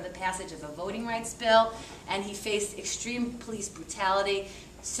need for the passage of a voting rights bill, and he faced extreme police brutality,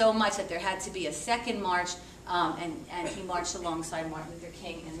 so much that there had to be a second march, and he marched alongside Martin Luther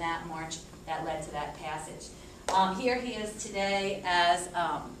King in that march that led to that passage. Here he is today as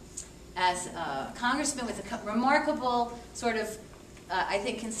a congressman with a remarkable sort of, I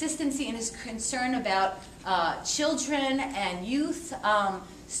think, consistency in his concern about children and youth,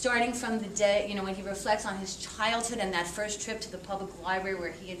 starting from the day, you know, when he reflects on his childhood and that first trip to the public library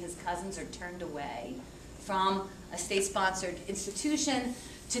where he and his cousins are turned away from a state-sponsored institution,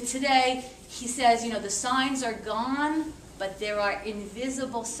 to today. He says, you know, the signs are gone, but there are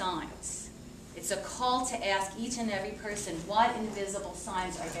invisible signs. It's a call to ask each and every person, what invisible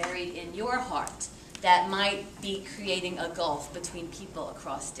signs are buried in your heart that might be creating a gulf between people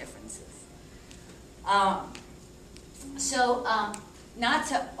across differences? Not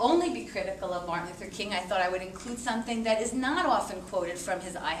to only be critical of Martin Luther King, I thought I would include something that is not often quoted from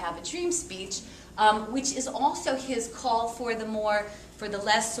his I Have a Dream speech, which is also his call for the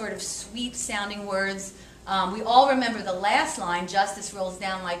less sort of sweet sounding words. We all remember the last line, justice rolls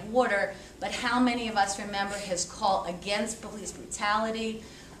down like water, but how many of us remember his call against police brutality,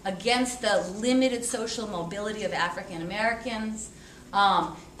 against the limited social mobility of African Americans,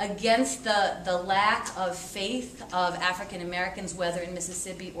 against the lack of faith of African Americans, whether in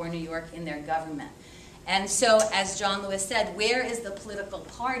Mississippi or New York, in their government. And so, as John Lewis said, where is the political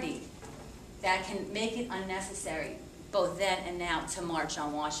party that can make it unnecessary, both then and now, to march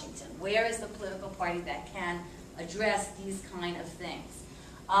on Washington? Where is the political party that can address these kind of things?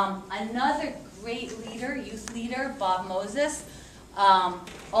 Another great leader, youth leader, Bob Moses,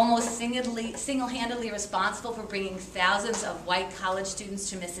 almost single-handedly responsible for bringing thousands of white college students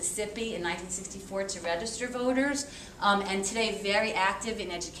to Mississippi in 1964 to register voters, and today very active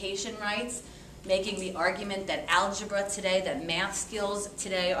in education rights, making the argument that algebra today, that math skills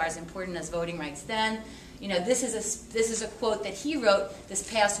today are as important as voting rights then. You know, this is a quote that he wrote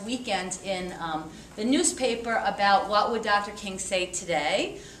this past weekend in the newspaper about what would Dr. King say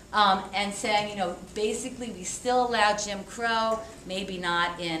today, and saying, you know, basically we still allow Jim Crow, maybe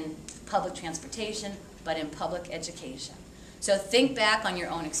not in public transportation, but in public education. So think back on your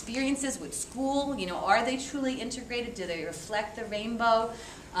own experiences with school. You know, are they truly integrated? Do they reflect the rainbow?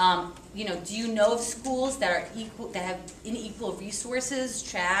 You know, do you know of schools that are that have unequal resources,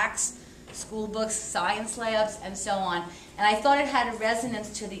 tracks, school books, science labs, and so on? And I thought it had a resonance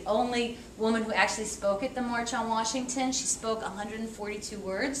to the only woman who actually spoke at the March on Washington. She spoke 142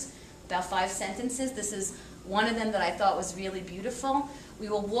 words, about 5 sentences. This is one of them that I thought was really beautiful. We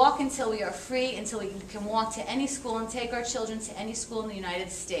will walk until we are free, until we can walk to any school and take our children to any school in the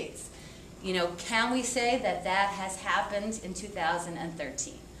United States. You know, can we say that that has happened in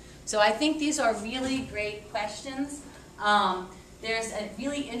 2013? So I think these are really great questions. There's a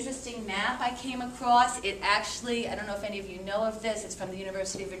really interesting map I came across. It actually, I don't know if any of you know of this, it's from the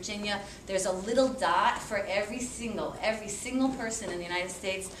University of Virginia. There's a little dot for every single person in the United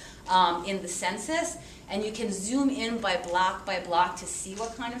States in the census, and you can zoom in by block to see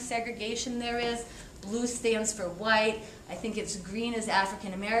what kind of segregation there is. Blue stands for white. I think it's green is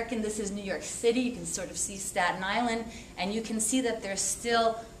African American. This is New York City. You can sort of see Staten Island, and you can see that there's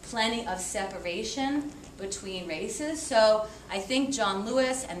still plenty of separation between races. So I think John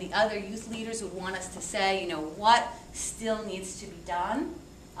Lewis and the other youth leaders would want us to say, you know, what still needs to be done,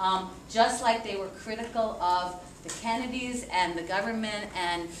 just like they were critical of the Kennedys and the government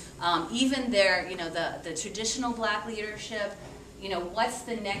and even their, you know, the traditional black leadership. You know, what's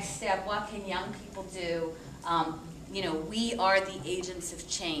the next step? What can young people do? You know, we are the agents of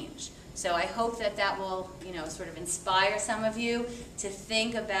change. So I hope that that will, you know, sort of inspire some of you to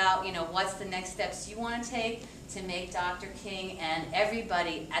think about, you know, what's the next steps you want to take to make Dr. King and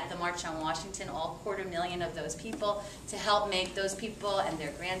everybody at the March on Washington, all 250,000 of those people, to help make those people and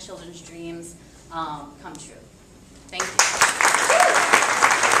their grandchildren's dreams come true. Thank you.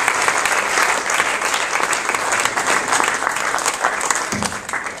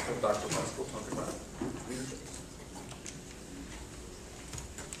 Dr. Preskill talk about leadership.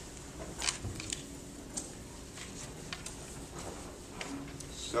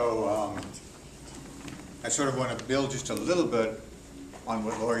 So I sort of want to build just a little bit on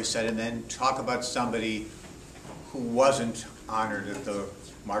what Lori said and then talk about somebody who wasn't honored at the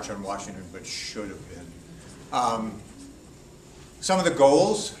March on Washington but should have been. Some of the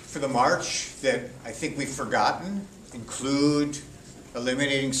goals for the march that I think we've forgotten include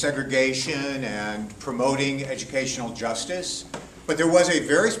eliminating segregation and promoting educational justice. But there was a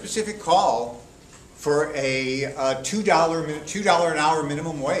very specific call for a $2 an hour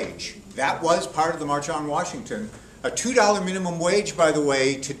minimum wage. That was part of the March on Washington. A $2 minimum wage, by the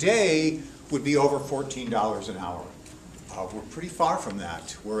way, today would be over $14 an hour. We're pretty far from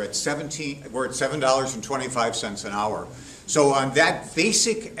that. We're at $7.25 an hour. So on that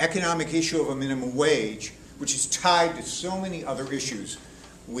basic economic issue of a minimum wage, which is tied to so many other issues,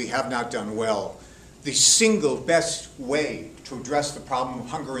 we have not done well. The single best way to address the problem of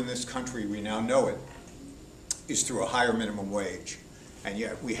hunger in this country, we now know it, is through a higher minimum wage. And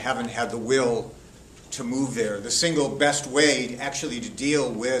yet we haven't had the will to move there. The single best way actually to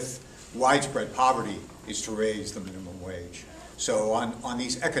deal with widespread poverty is to raise the minimum wage. So on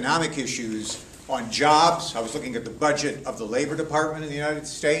these economic issues, on jobs, I was looking at the budget of the Labor Department in the United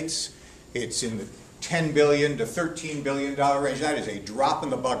States. It's in the $10 billion to $13 billion range. That is a drop in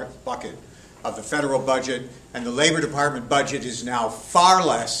the bucket of the federal budget, and the Labor Department budget is now far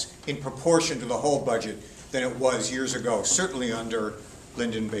less in proportion to the whole budget than it was years ago, certainly under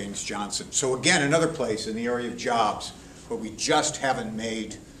Lyndon Baines Johnson. So again, another place in the area of jobs where we just haven't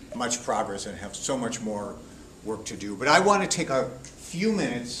made much progress and have so much more work to do. But I want to take a few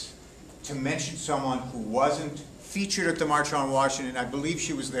minutes to mention someone who wasn't featured at the March on Washington. I believe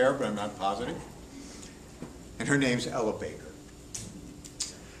she was there, but I'm not positive. And her name's Ella Baker.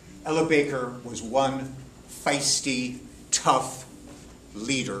 Ella Baker was one feisty, tough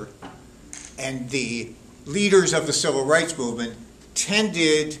leader, and the leaders of the civil rights movement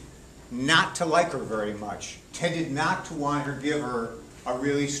tended not to like her very much, tended not to want her, give her a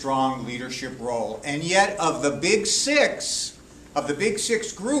really strong leadership role. And yet of the big six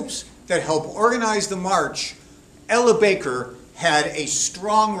groups that helped organize the march, Ella Baker had a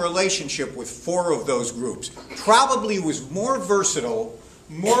strong relationship with 4 of those groups, probably was more versatile,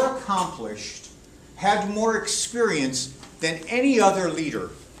 more accomplished, had more experience than any other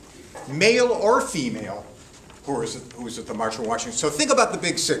leader, male or female, who was at the March on Washington. So think about the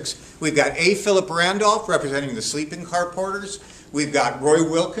big 6. We've got A. Philip Randolph representing the sleeping car porters. We've got Roy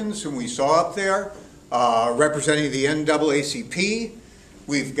Wilkins, whom we saw up there, representing the NAACP.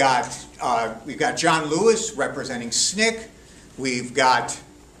 We've got John Lewis representing SNCC. We've got,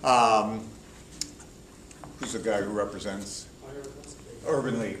 who's the guy who represents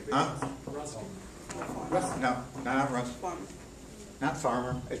Urban League? Huh? No, not Russ. Not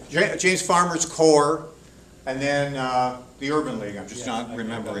Farmer. James Farmer's core, and then the Urban League. I'm just not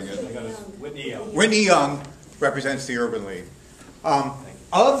remembering it. Whitney Young. Whitney Young represents the Urban League.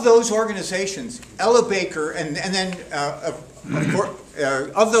 Of those organizations, Ella Baker, and then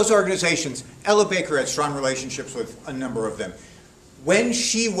of those organizations, Ella Baker had strong relationships with a number of them. When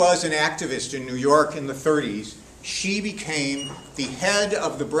she was an activist in New York in the 30s, she became the head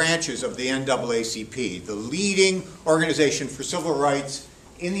of the branches of the NAACP, the leading organization for civil rights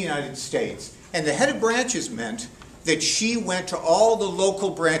in the United States. And the head of branches meant that she went to all the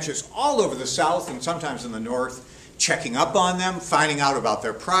local branches all over the South and sometimes in the North, checking up on them, finding out about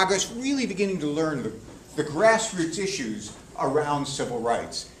their progress, really beginning to learn the grassroots issues around civil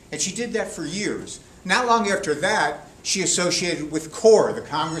rights. And she did that for years. Not long after that, she associated with CORE, the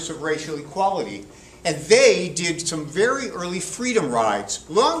Congress of Racial Equality, and they did some very early freedom rides.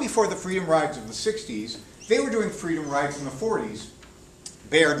 Long before the freedom rides of the 60s, they were doing freedom rides in the 40s.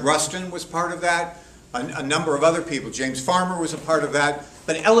 Bayard Rustin was part of that, a number of other people. James Farmer was a part of that.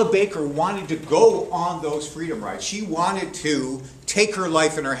 But Ella Baker wanted to go on those freedom rides. She wanted to take her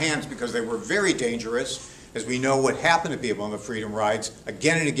life in her hands because they were very dangerous. As we know what happened to people on the freedom rides,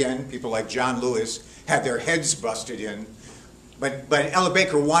 again and again, people like John Lewis had their heads busted in. But Ella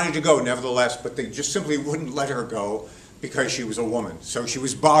Baker wanted to go nevertheless, but they just simply wouldn't let her go because she was a woman. So she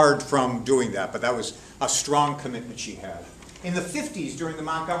was barred from doing that, but that was a strong commitment she had. In the 50s, during the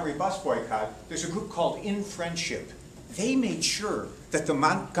Montgomery bus boycott, there's a group called In Friendship. They made sure that the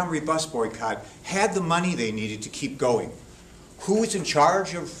Montgomery bus boycott had the money they needed to keep going. Who was in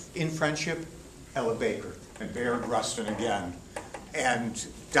charge of In Friendship? Ella Baker and Bayard Rustin again. And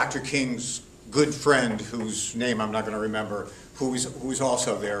Dr. King's good friend, whose name I'm not going to remember, who was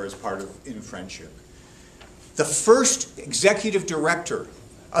also there as part of In Friendship. The first executive director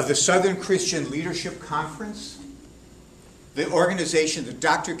of the Southern Christian Leadership Conference, the organization that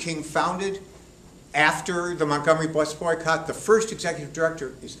Dr. King founded after the Montgomery bus boycott, the first executive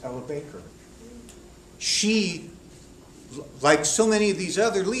director is Ella Baker. She, like so many of these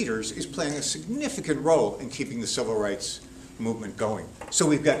other leaders, is playing a significant role in keeping the civil rights movement going. So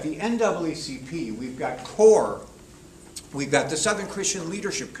we've got the NAACP, we've got CORE, We've got the Southern Christian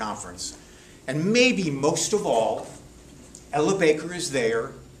Leadership Conference. And maybe most of all, Ella Baker is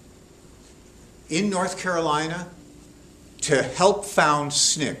there in North Carolina to help found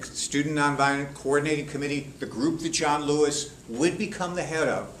SNCC, Student Nonviolent Coordinating Committee, the group that John Lewis would become the head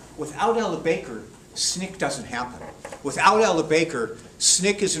of. Without Ella Baker, SNCC doesn't happen. Without Ella Baker,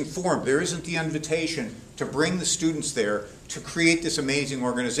 SNCC isn't formed. There isn't the invitation to bring the students there to create this amazing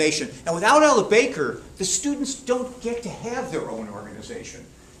organization. And without Ella Baker, the students don't get to have their own organization,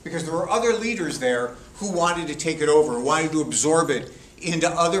 because there were other leaders there who wanted to take it over, who wanted to absorb it into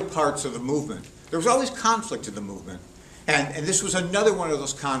other parts of the movement. There was always conflict in the movement. And this was another one of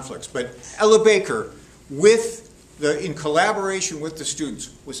those conflicts. But Ella Baker, in collaboration with the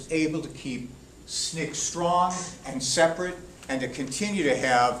students, was able to keep SNCC strong and separate, and to continue to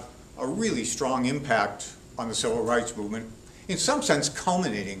have a really strong impact on the civil rights movement, in some sense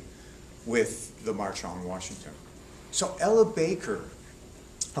culminating with the March on Washington. So Ella Baker,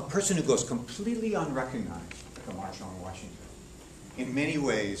 a person who goes completely unrecognized at the March on Washington, in many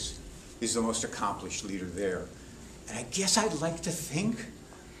ways is the most accomplished leader there. And I guess I'd like to think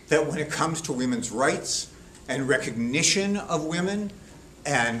that when it comes to women's rights and recognition of women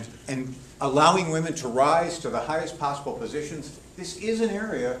and allowing women to rise to the highest possible positions, this is an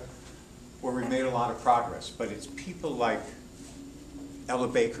area where we've made a lot of progress. But it's people like Ella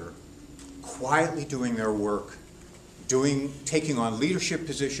Baker quietly doing their work, taking on leadership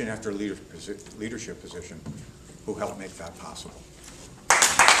position after leadership position, who helped make that possible.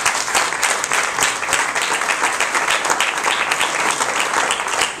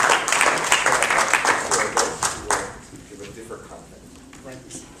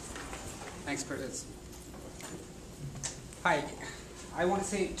 Thanks, Curtis. Hi. I want to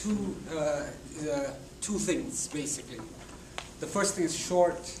say two things, basically. The first thing is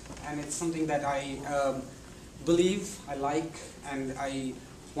short, and it's something that I believe, I like, and I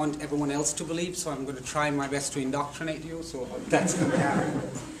want everyone else to believe, so I'm going to try my best to indoctrinate you, so that's going to happen.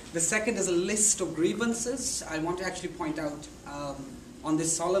 The second is a list of grievances. I want to actually point out on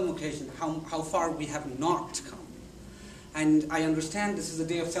this solemn occasion how far we have not come. And I understand this is a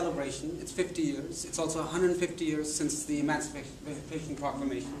day of celebration. It's 50 years. It's also 150 years since the Emancipation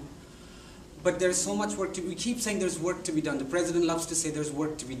Proclamation. But there's so much work to be. We keep saying there's work to be done. The President loves to say there's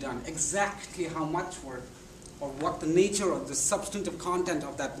work to be done. Exactly how much work, or what the nature or the substantive content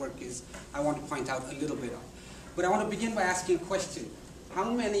of that work is, I want to point out a little bit of. But I want to begin by asking a question. How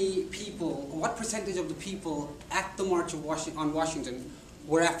many people, what percentage of the people at the March on Washington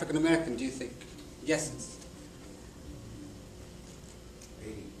were African American, do you think? Guesses?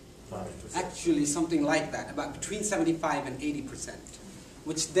 85%. Actually, something like that, about between 75 and 80%,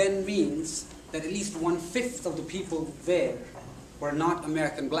 which then means that at least 1/5 of the people there were not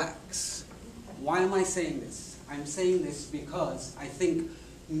American blacks. Why am I saying this? I'm saying this because I think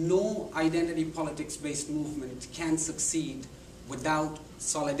no identity politics-based movement can succeed without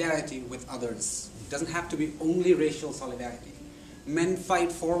solidarity with others. It doesn't have to be only racial solidarity. Men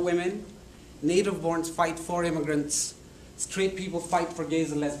fight for women, native-borns fight for immigrants, straight people fight for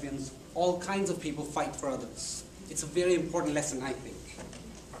gays and lesbians, all kinds of people fight for others. It's a very important lesson, I think.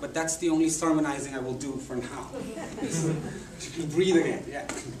 But that's the only sermonizing I will do for now. Breathe again, yeah.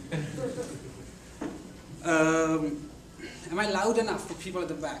 Am I loud enough for people at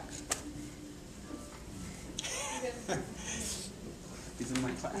the back? These are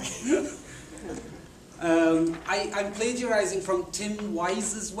my class. I'm plagiarizing from Tim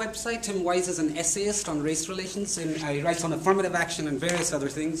Wise's website. Tim Wise is an essayist on race relations, and he writes on affirmative action and various other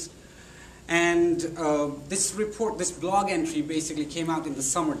things. And this report, this blog entry basically came out in the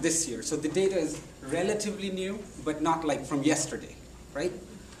summer this year. So the data is relatively new, but not like from yesterday, right?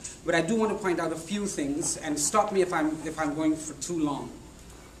 But I do want to point out a few things, and stop me if I'm going for too long.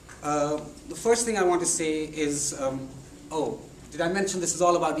 The first thing I want to say is, did I mention this is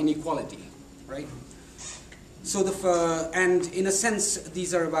all about inequality, right? So and in a sense,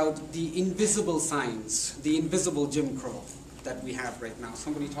 these are about the invisible signs, the invisible Jim Crow that we have right now.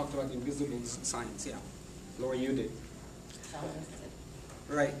 Somebody talked about invisible signs, yeah. Laura, you did.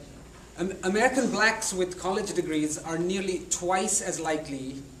 Right. American blacks with college degrees are nearly twice as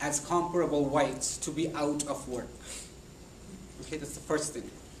likely as comparable whites to be out of work. Okay, that's the first thing.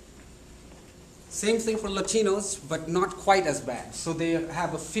 Same thing for Latinos, but not quite as bad. So they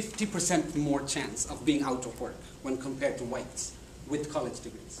have a 50% more chance of being out of work when compared to whites with college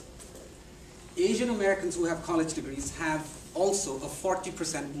degrees. Asian Americans who have college degrees have also a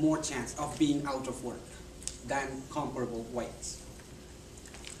 40% more chance of being out of work than comparable whites.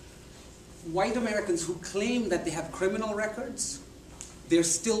 White Americans who claim that they have criminal records, they're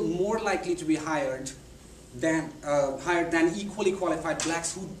still more likely to be hired than equally qualified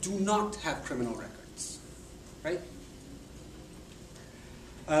blacks who do not have criminal records, right?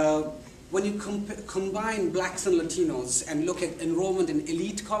 When you combine blacks and Latinos and look at enrollment in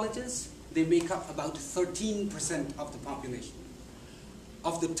elite colleges, they make up about 13% of the population.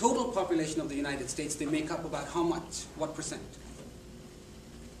 Of the total population of the United States, they make up about how much? What percent?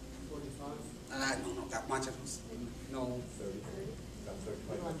 45? No, not that much. No. 30? About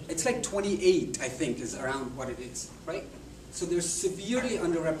 35? It's like 28, I think, is around what it is, right? So they're severely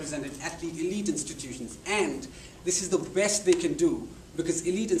underrepresented at the elite institutions, and this is the best they can do because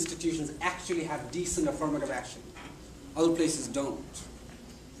elite institutions actually have decent affirmative action. Other places don't.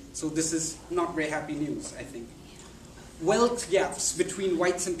 So this is not very happy news, I think. Wealth gaps between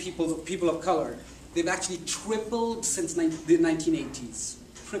whites and people of color, they've actually tripled since the 1980s.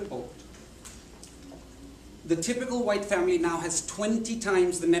 Tripled. The typical white family now has 20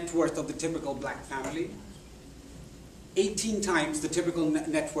 times the net worth of the typical black family, 18 times the typical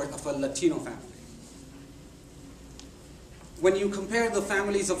net worth of a Latino family. When you compare the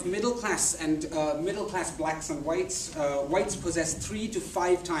families of middle class and middle class blacks and whites, whites possess 3 to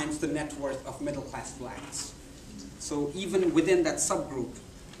 5 times the net worth of middle class blacks. So even within that subgroup,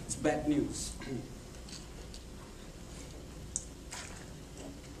 it's bad news.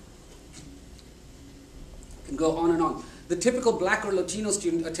 Can go on and on. The typical black or Latino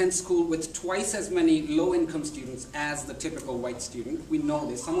student attends school with twice as many low-income students as the typical white student. We know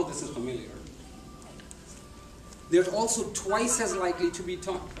this. Some of this is familiar. They're also twice as likely to be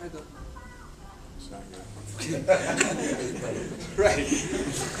taught by the... Right.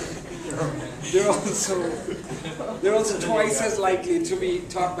 They're also twice as likely to be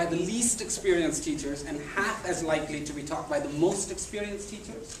taught by the least experienced teachers and half as likely to be taught by the most experienced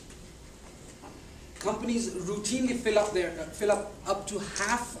teachers. Companies routinely fill up to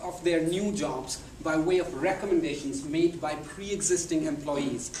half of their new jobs by way of recommendations made by pre-existing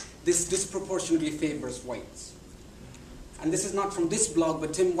employees. This disproportionately favors whites. And this is not from this blog,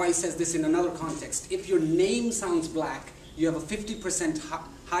 but Tim Weiss says this in another context. If your name sounds black, you have a 50%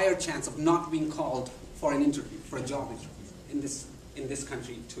 higher chance of not being called for an interview, for a job interview in this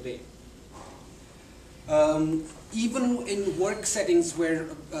country today. Even in work settings where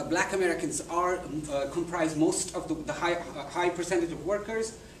black Americans comprise most of the high percentage of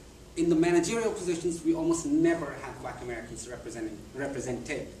workers, in the managerial positions, we almost never have black Americans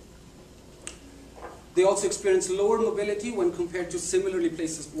represented. They also experience lower mobility when compared to similarly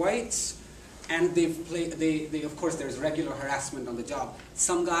placed whites, and of course, there's regular harassment on the job.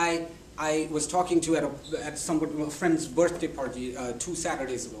 Some guy I was talking to at a friend's birthday party 2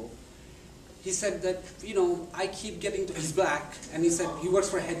 Saturdays ago, he said that, I keep getting to, he's black, and he said he works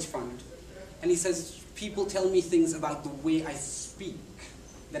for a hedge fund, and he says, people tell me things about the way I speak,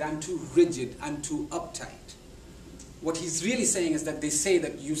 that I'm too rigid, I'm too uptight. What he's really saying is that they say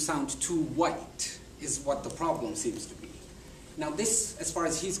that you sound too white, is what the problem seems to be. Now this, as far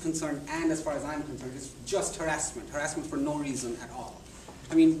as he's concerned, and as far as I'm concerned, is just harassment for no reason at all.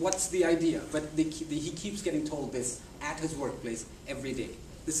 I mean, what's the idea? But he keeps getting told this at his workplace every day.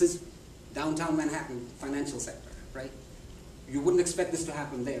 This is downtown Manhattan, financial sector, right? You wouldn't expect this to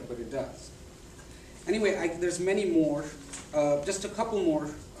happen there, but it does. Anyway, there's many more, just a couple more.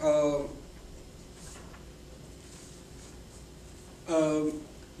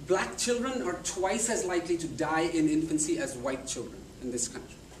 Black children are twice as likely to die in infancy as white children in this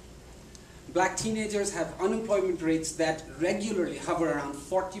country. Black teenagers have unemployment rates that regularly hover around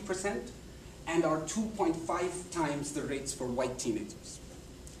 40% and are 2.5 times the rates for white teenagers.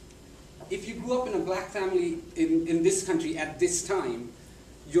 If you grew up in a black family in this country at this time,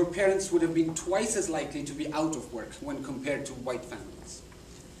 your parents would have been twice as likely to be out of work when compared to white families,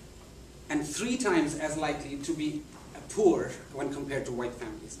 and 3 times as likely to be poor when compared to white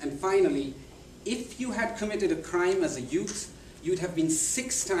families. And finally, if you had committed a crime as a youth, you'd have been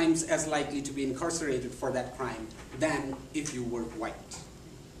 6 times as likely to be incarcerated for that crime than if you were white.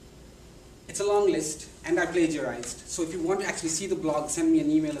 It's a long list, and I plagiarized. So if you want to actually see the blog, send me an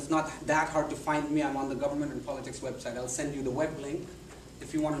email. It's not that hard to find me. I'm on the Government and Politics website. I'll send you the web link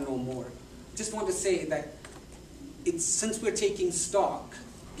if you want to know more. Just want to say that since we're taking stock,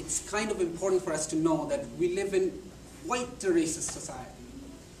 it's kind of important for us to know that we live in quite a racist society.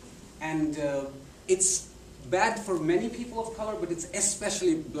 And it's bad for many people of color, but it's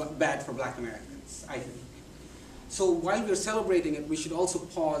especially bad for black Americans, I think. So while we're celebrating it, we should also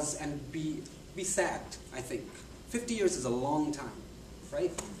pause and be sad, I think. 50 years is a long time,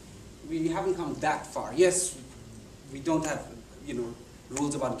 right? We haven't come that far. Yes, we don't have,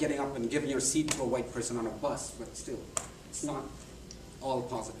 rules about getting up and giving your seat to a white person on a bus, but still, it's not all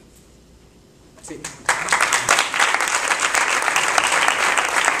positive. Sí.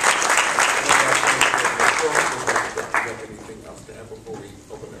 Anything else to add before we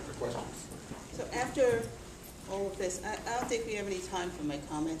open up for questions? So after all of this, I don't think we have any time for my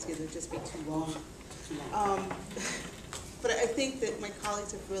comments because it'll just be too long. But I think that my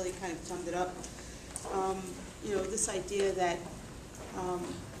colleagues have really kind of summed it up. You know, this idea that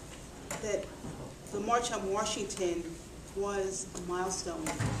that the March on Washington was a milestone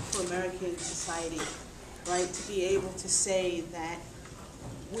for American society, right? To be able to say that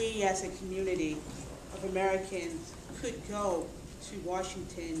we as a community of Americans could go to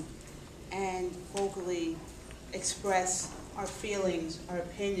Washington and vocally express our feelings, our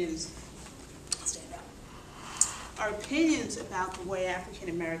opinions, our opinions about the way African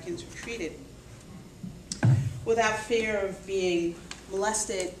Americans were treated without fear of being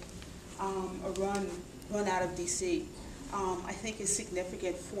molested or run out of DC, I think is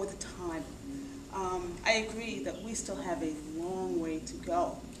significant for the time. I agree that we still have a long way to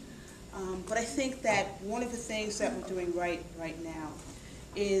go. But I think that one of the things that we're doing right now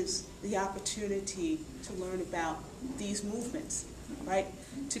is the opportunity to learn about these movements, right?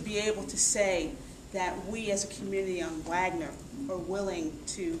 To be able to say that we as a community on Wagner are willing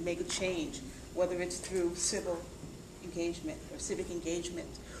to make a change, whether it's through civil engagement or civic engagement,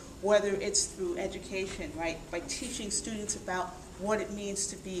 whether it's through education, right? By teaching students about what it means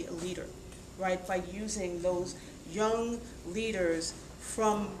to be a leader, right? By using those young leaders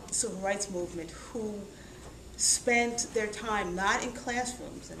from the civil rights movement who spent their time not in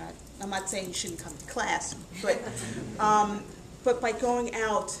classrooms, and I'm not saying you shouldn't come to class, but by going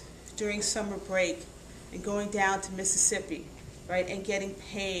out during summer break and going down to Mississippi, right, and getting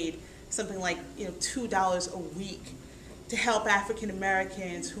paid something like $2 a week to help African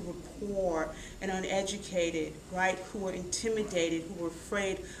Americans who were poor and uneducated, right, who were intimidated, who were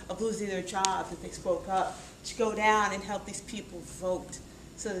afraid of losing their jobs if they spoke up, to go down and help these people vote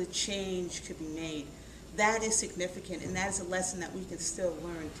so that change could be made. That is significant, and that is a lesson that we can still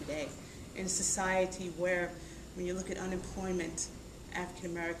learn today in a society where, when you look at unemployment,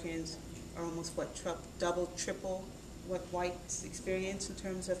 African Americans are almost, double, triple what whites experience in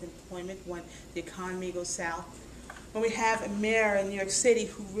terms of employment when the economy goes south. When we have a mayor in New York City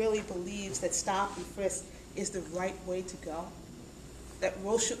who really believes that stop and frisk is the right way to go, that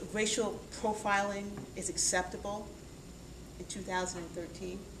racial profiling is acceptable in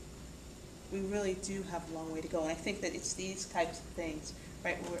 2013, we really do have a long way to go. And I think that it's these types of things,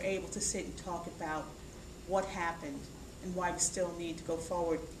 right, where we're able to sit and talk about what happened and why we still need to go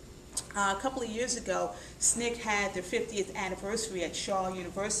forward. A couple of years ago, SNCC had their 50th anniversary at Shaw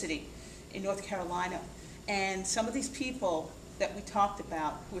University in North Carolina. And some of these people that we talked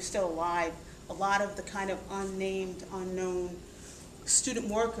about who are still alive, a lot of the kind of unnamed, unknown student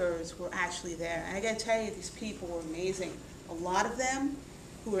workers were actually there. And I gotta tell you, these people were amazing. A lot of them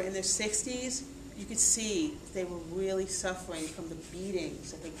who were in their 60s, you could see they were really suffering from the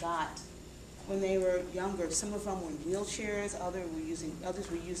beatings that they got when they were younger. Some of them were in wheelchairs, others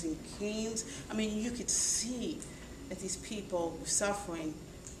were using canes. I mean, you could see that these people were suffering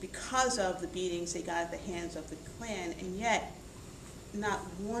because of the beatings they got at the hands of the Klan, and yet not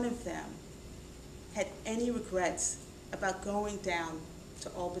one of them had any regrets about going down to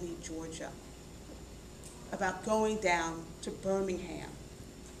Albany, Georgia, about going down to Birmingham,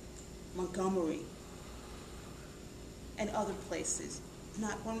 Montgomery, and other places.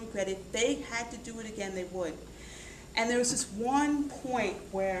 Not one regret. If they had to do it again, they would. And there was this one point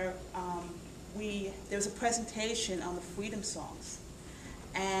where there was a presentation on the freedom songs,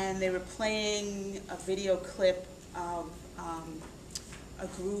 and they were playing a video clip of a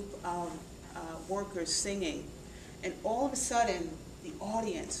group of workers singing, and all of a sudden, the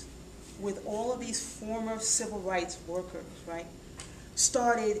audience, with all of these former civil rights workers, right,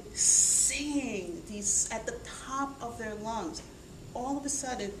 started singing these at the top of their lungs. All of a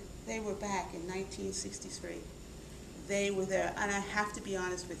sudden, they were back in 1963. They were there, and I have to be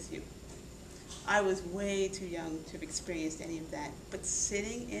honest with you. I was way too young to have experienced any of that, but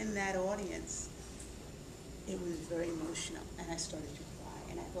sitting in that audience, it was very emotional, and I started to cry,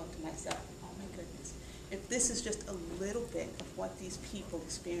 and I thought to myself, oh my goodness, if this is just a little bit of what these people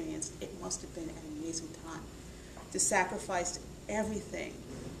experienced, it must have been an amazing time to sacrifice everything,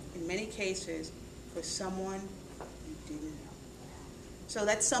 in many cases, for someone you didn't know. So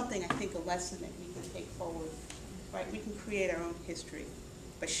that's something, I think, a lesson that we can take forward, right? We can create our own history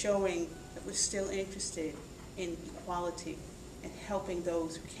by showing that we're still interested in equality and helping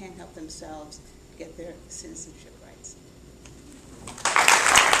those who can't help themselves get their citizenship rights.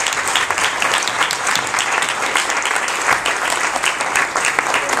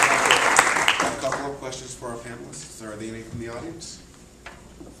 panelists. Are there any from the audience?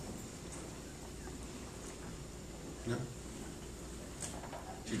 No?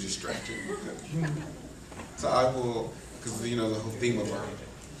 Too distracted. So I will, because you know the whole theme of our,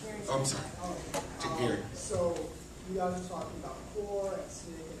 oh, I'm sorry, Gary. So you guys are talking about CORE and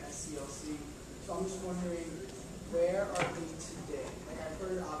Civic and SCLC. So I'm just wondering, where are we today? Like I've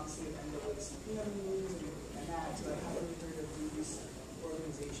heard obviously of NAACP meetings and that, but I haven't really heard of these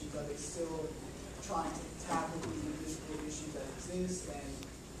organizations. Are they still trying to tackle these invisible issues that exist, and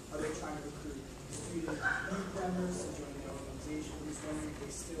are they trying to recruit student youth members to join the organization? I'm just wondering if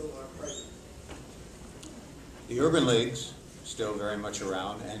they still are present. The urban leagues still very much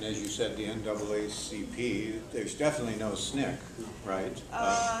around, and as you said, the NAACP, there's definitely no SNCC, right?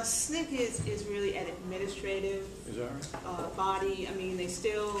 SNCC is really an administrative Is that right? body. I mean, they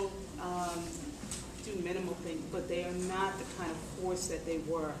still do minimal things, but they are not the kind of force that they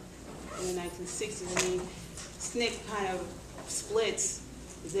were in the 1960s. I mean, SNCC kind of splits.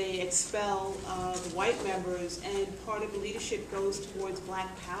 They expel the white members, and part of the leadership goes towards black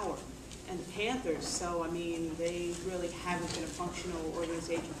power and the Panthers. So, I mean, they really haven't been a functional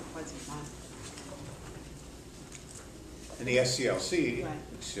organization for quite some time. And the SCLC Right.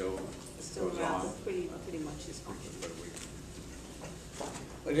 still goes around, on. pretty much is functional.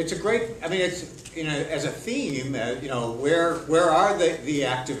 But it's a great, I mean, it's, you know, as a theme, you know, where are the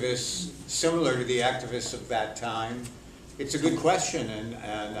activists similar to the activists of that time? It's a good question, and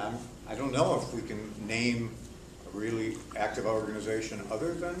I don't know if we can name a really active organization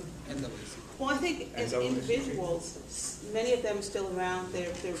other than NAACP. Well, I think as individuals, many of them are still around.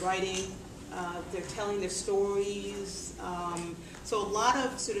 They're writing, they're telling their stories. So a lot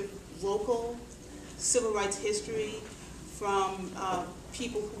of sort of local civil rights history from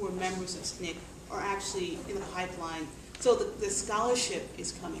people who were members of SNCC are actually in the pipeline. So the scholarship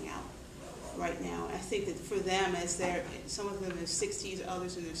is coming out right now. I think that for them, as some of them in their 60s,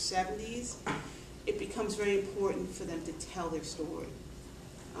 others in their 70s, it becomes very important for them to tell their story.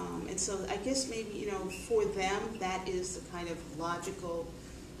 And so I guess maybe, you know, for them, that is the kind of logical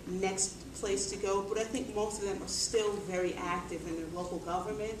next place to go. But I think most of them are still very active in their local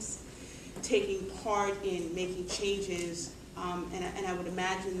governments, taking part in making changes. And I would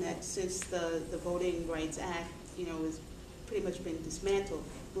imagine that since the Voting Rights Act, you know, has pretty much been dismantled,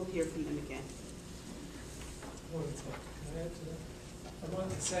 we'll hear from them again. Can I add to that? I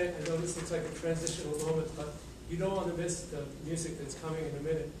wanted to say, I know this looks like a transitional moment, but you don't want to miss the music that's coming in a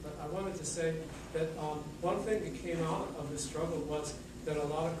minute. But I wanted to say that one thing that came out of this struggle was that a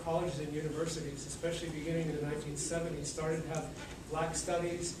lot of colleges and universities, especially beginning in the 1970s, started to have black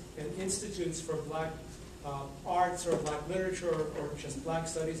studies and institutes for black arts or black literature or just black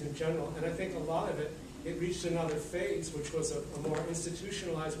studies in general. And I think a lot of it reached another phase, which was a more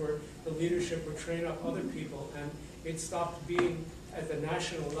institutionalized, where the leadership would train up other people, and it stopped being at the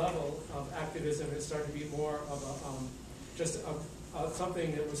national level of activism. It started to be more of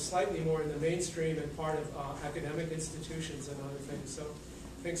something that was slightly more in the mainstream and part of academic institutions and other things. So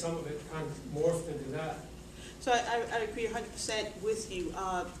I think some of it kind of morphed into that. So I agree 100% with you.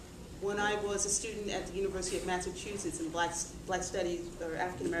 When I was a student at the University of Massachusetts in Black Studies or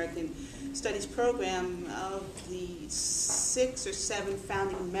African American Studies program, of the 6 or 7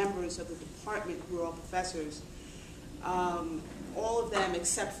 founding members of the department who were all professors, all of them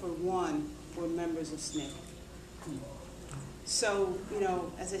except for one were members of SNCC. So, you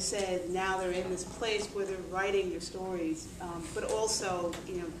know, as I said, now they're in this place where they're writing their stories, but also,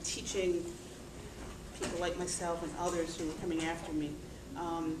 you know, teaching people like myself and others who were coming after me,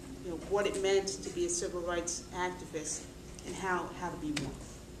 you know, what it meant to be a civil rights activist and how to be one.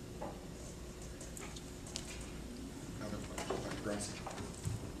 Another question, Dr. Guarasci.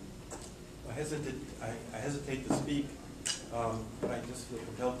 I hesitate to speak, but I just feel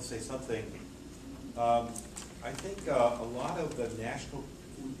compelled to say something. I think a lot of the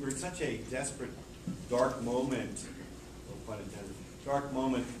we're in such a desperate, dark moment, no pun intended, dark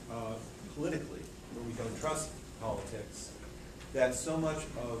moment politically, where we don't trust politics, that so much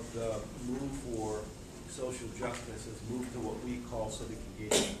of the move for social justice has moved to what we call civic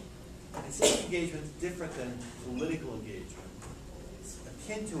engagement. And civic engagement is different than political engagement. It's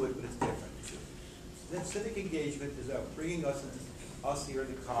akin to it, but it's different. That civic engagement is about bringing us here at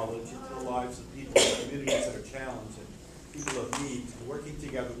the college into the lives of people in communities that are challenged and people of need, and working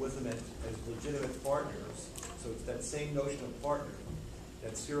together with them as legitimate partners. So it's that same notion of partner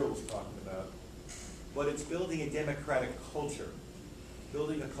that Cyril was talking about. But it's building a democratic culture,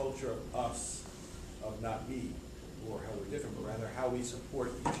 building a culture of us, of not me, or how we're different, but rather how we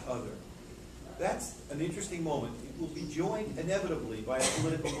support each other. That's an interesting moment. It will be joined inevitably by a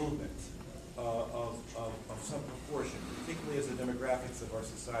political movement. of some proportion, particularly as the demographics of our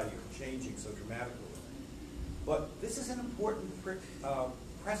society are changing so dramatically. But this is an important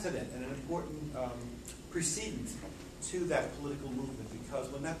precedent and an important precedent to that political movement, because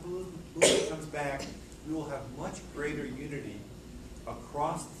when that movement comes back, we will have much greater unity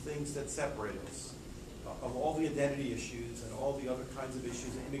across the things that separate us, of all the identity issues and all the other kinds of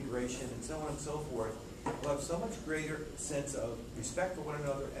issues, immigration and so on and so forth. We'll have so much greater sense of respect for one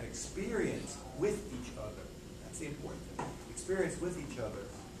another and experience with each other. That's the important thing. Experience with each other,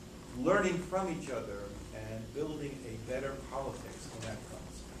 learning from each other, and building a better politics when that comes.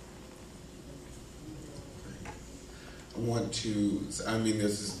 I want to, I mean,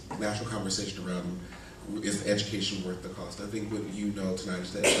 there's this national conversation around, is education worth the cost? I think what you know tonight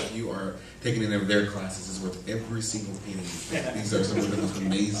is that if you are taking any of their classes, is worth every single penny. These are some of the most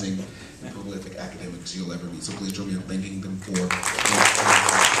amazing and prolific academics you'll ever meet. So please join me in thanking them for. And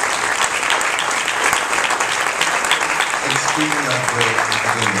speaking of great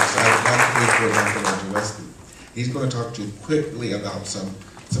academics, I would like to bring forward Dr. Weston. He's going to talk to you quickly about some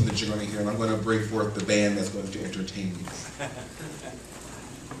that you're going to hear, and I'm going to bring forth the band that's going to entertain you.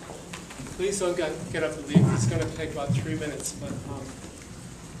 Please don't get up and leave. It's going to take about 3 minutes, but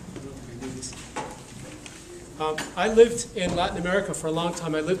I lived in Latin America for a long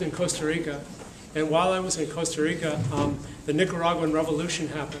time. I lived in Costa Rica, and while I was in Costa Rica, the Nicaraguan Revolution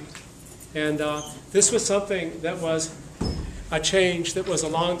happened. And this was something that was a change that was a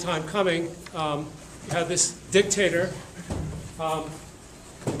long time coming. You had this dictator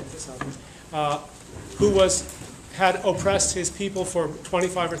who had oppressed his people for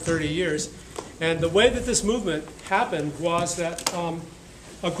 25 or 30 years. And the way that this movement happened was that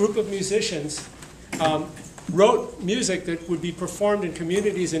a group of musicians wrote music that would be performed in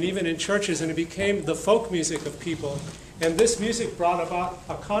communities and even in churches, and it became the folk music of people. And this music brought about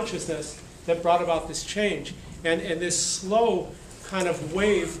a consciousness that brought about this change. And this slow kind of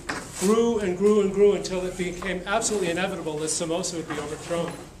wave grew and grew and grew until it became absolutely inevitable that Somoza would be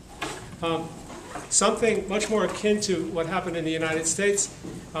overthrown. Something much more akin to what happened in the United States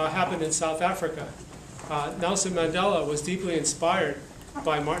happened in South Africa. Nelson Mandela was deeply inspired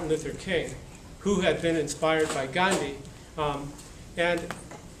by Martin Luther King, who had been inspired by Gandhi.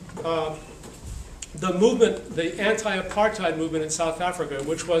 The movement, the anti-apartheid movement in South Africa,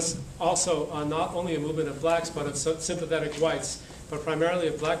 which was also not only a movement of blacks but of sympathetic whites, but primarily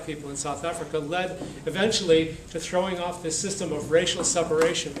of black people in South Africa, led eventually to throwing off this system of racial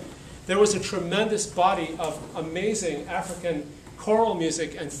separation. There was a tremendous body of amazing African choral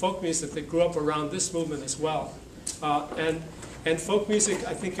music and folk music that grew up around this movement as well. And folk music,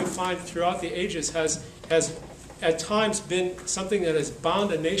 I think you'll find throughout the ages, has at times been something that has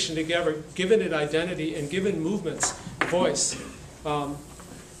bound a nation together, given it identity, and given movements voice.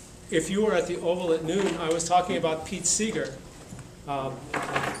 If you were at the Oval at noon, I was talking about Pete Seeger.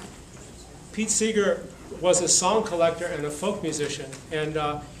 Pete Seeger was a song collector and a folk musician, and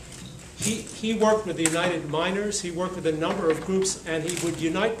he worked with the United Miners, he worked with a number of groups, and he would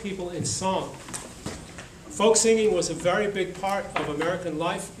unite people in song. Folk singing was a very big part of American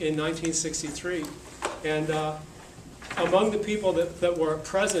life in 1963, and among the people that were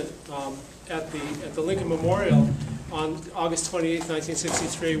present at the Lincoln Memorial on August 28,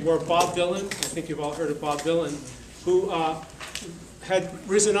 1963 were Bob Dylan, I think you've all heard of Bob Dylan, who had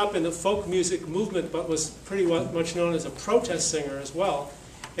risen up in the folk music movement but was pretty much known as a protest singer as well.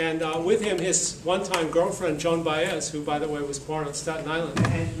 And with him, his one-time girlfriend, Joan Baez, who, by the way, was born on Staten Island.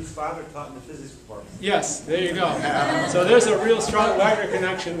 And whose father taught in the physics department. Yes, there you go. So there's a real strong Wagner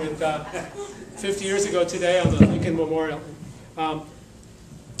connection with 50 years ago today on the Lincoln Memorial. Bob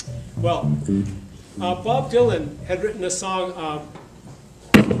Dylan had written a song,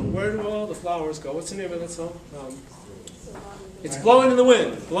 Where Do All the Flowers Go? What's the name of that song? It's Blowing in the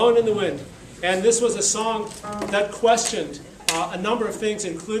Wind, Blowing in the Wind. And this was a song that questioned a number of things,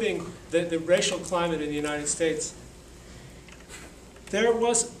 including the racial climate in the United States. There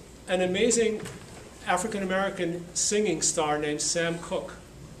was an amazing African-American singing star named Sam Cooke.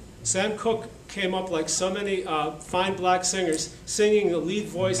 Sam Cooke came up like so many fine black singers, singing the lead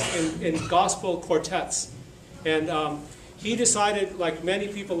voice in gospel quartets. And he decided, like many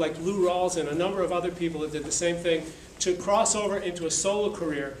people like Lou Rawls and a number of other people that did the same thing, to cross over into a solo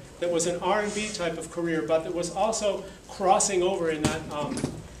career that was an R&B type of career, but that was also crossing over in that, what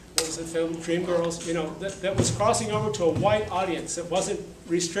was the film, Dreamgirls, you know, that was crossing over to a white audience. It wasn't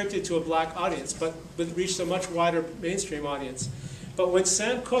restricted to a black audience, but reached a much wider mainstream audience. But when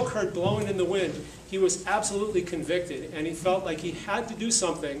Sam Cooke heard Blowing in the Wind, he was absolutely convicted, and he felt like he had to do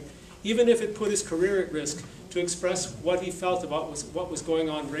something, even if it put his career at risk, to express what he felt about what was going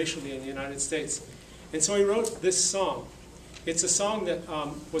on racially in the United States. And so he wrote this song. It's a song that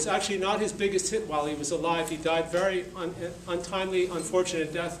was actually not his biggest hit while he was alive. He died very untimely,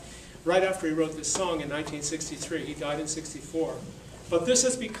 unfortunate death right after he wrote this song in 1963. He died in '64. But this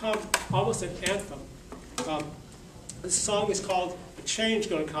has become almost an anthem. This song is called "A Change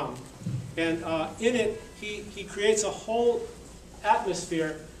Gonna Come." And in it, he creates a whole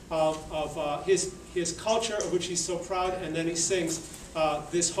atmosphere of his culture, of which he's so proud, and then he sings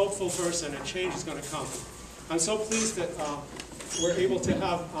this hopeful verse, and a change is going to come. I'm so pleased that we're able to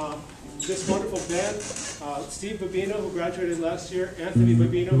have this wonderful band, Steve Babino, who graduated last year, Anthony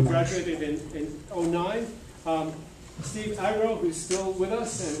Babino, who graduated in '09, Steve Agro, who's still with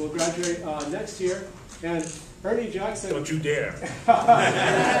us and will graduate next year, and Ernie Jackson. Don't you dare.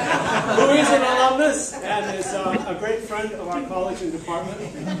 Who is an alumnus and is a great friend of our college and department.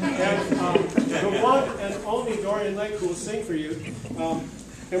 And the one and only Dorian Lake, who will sing for you.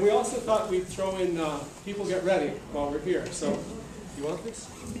 And we also thought we'd throw in People Get Ready while we're here. So, you want this?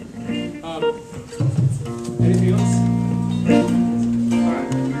 Anything else? All right.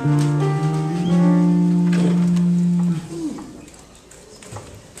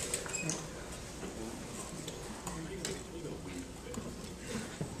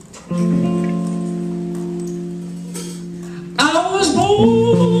 I was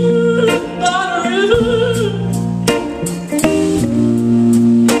born by the river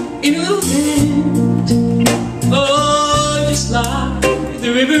in a little tent. Oh, just like the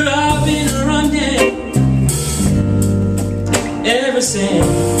river I've been running ever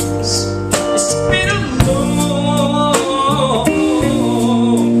since. It's been a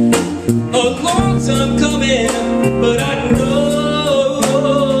long time coming, but I know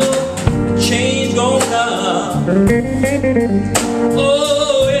a change gonna come.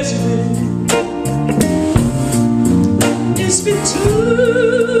 Oh, yes, it's been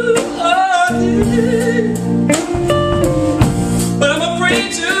too hard, but I'm afraid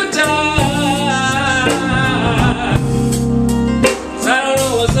to die, 'cause I don't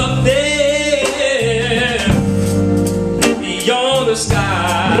know what's up there beyond the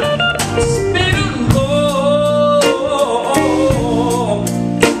sky. It's been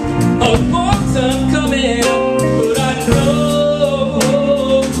a long time coming, but I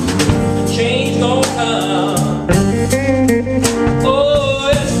know change gon' come. Oh,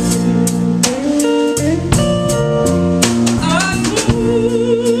 yes. I go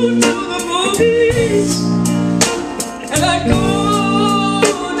to the movies and I go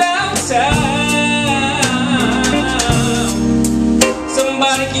downtown.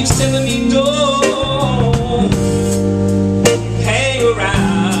 Somebody keeps telling me don't hang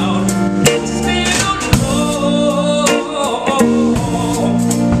around. It's been a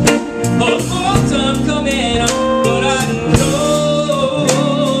long time coming, but I know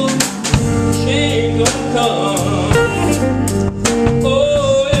change gonna come.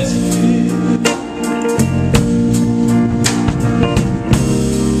 Oh, yes, it is.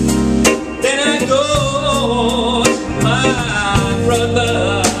 Then I go to my brother,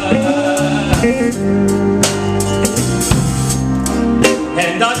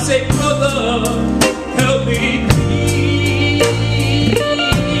 and I say, brother, help me please.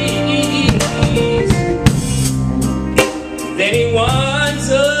 Then he winds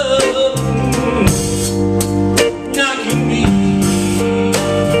up knocking me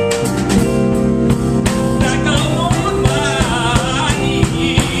back on my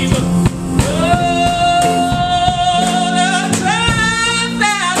knees. Oh, the time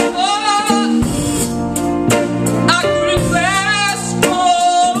that I couldn't grasp.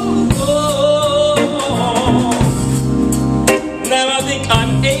 Now I think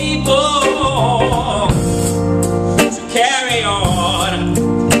I'm able to carry on.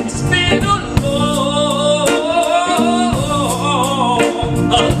 It's been a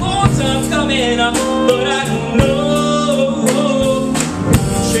long time coming, but I know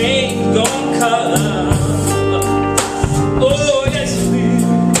change gon' come. Oh, yes, it will.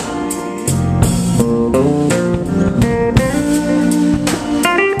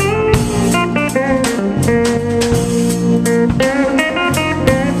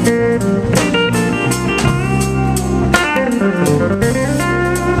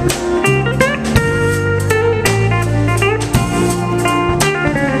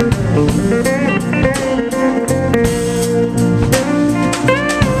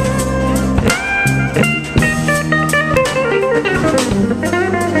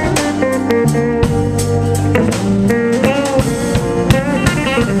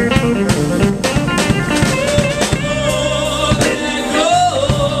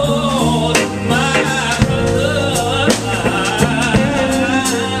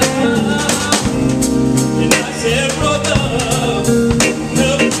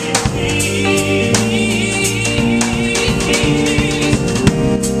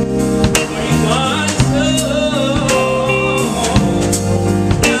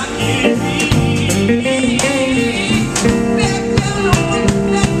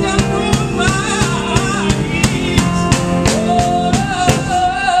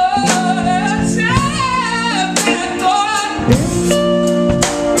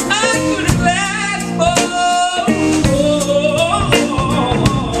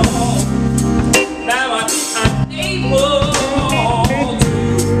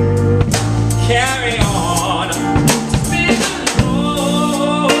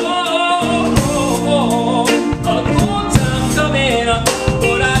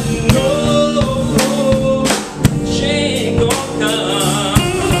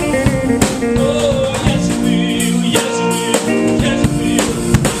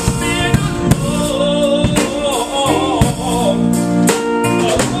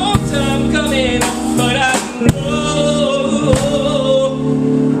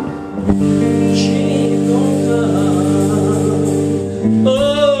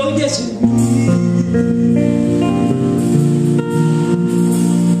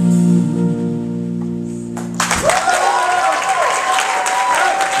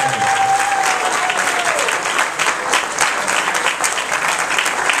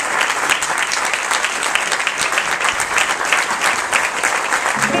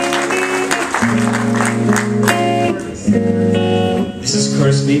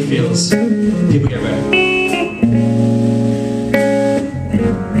 first beat feels. People get ready.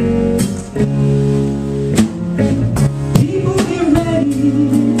 People get ready.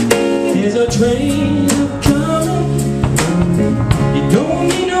 There's a train coming. You don't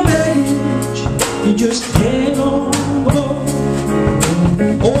need no baggage. You just hang on board.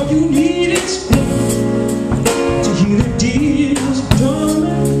 All you need is faith to hear the deal's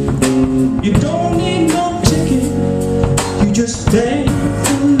drumming. You don't need no ticket. You just thank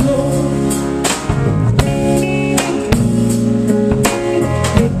the Lord.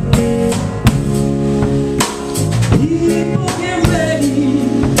 People get ready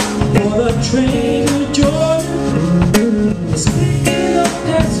for the train to Jordan. It's picking up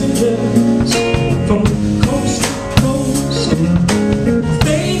passengers from coast to coast.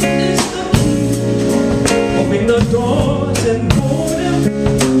 Faith is the key. Open the doors and board them.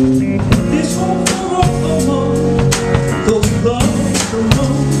 This whole world those who love the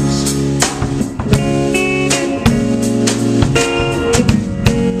most.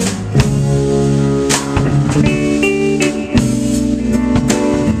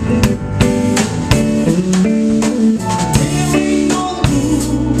 There ain't no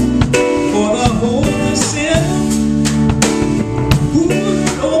room for the holy sinner who would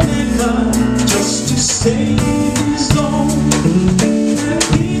owe mankind just to save his own. Have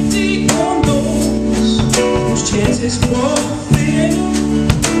pity on those whose chances grow thin,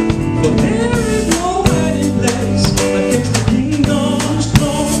 but there is no hiding place against the kingdom's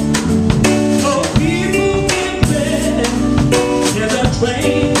throne. Oh, people get ready, there's a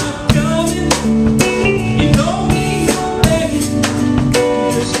train coming. You don't need no begging,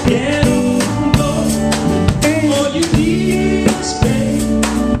 just get on board. All you need is faith,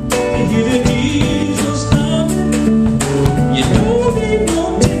 and hear the Jesus coming. You don't need no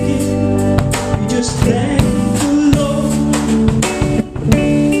ticket, you just thank the Lord.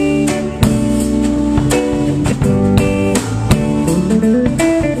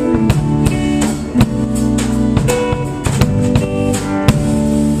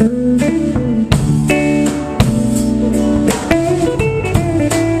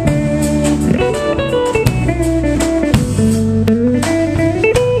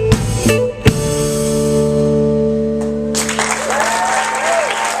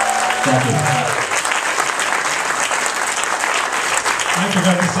 Thank you. I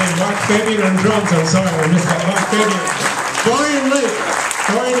forgot to say Mark Fabian on drums. I'm sorry, I missed that. Mark Fabian. Dorian Lake.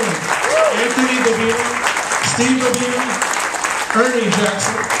 Anthony Davino. Steve Davino. Ernie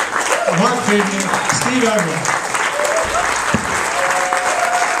Jackson. Mark Fabian. Steve Ivory.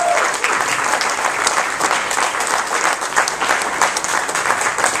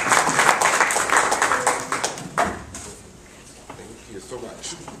 Thank you so much.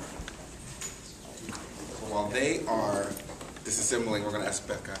 So while they are disassembling, we're going to ask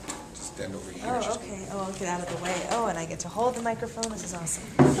Becca to stand over here. Oh, okay. Oh, I'll get out of the way. Oh, and I get to hold the microphone. This is awesome.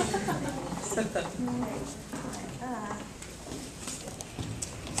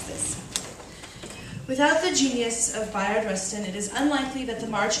 Without the genius of Bayard Rustin, it is unlikely that the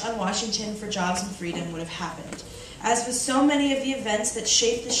March on Washington for Jobs and Freedom would have happened. As with so many of the events that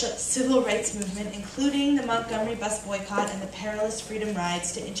shaped the civil rights movement, including the Montgomery bus boycott and the perilous freedom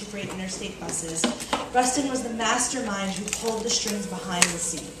rides to integrate interstate buses, Rustin was the mastermind who pulled the strings behind the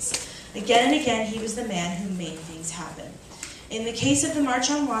scenes. Again and again, he was the man who made things happen. In the case of the March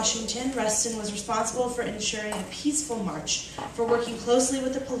on Washington, Rustin was responsible for ensuring a peaceful march, for working closely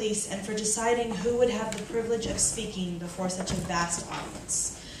with the police, and for deciding who would have the privilege of speaking before such a vast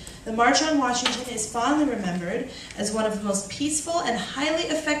audience. The March on Washington is fondly remembered as one of the most peaceful and highly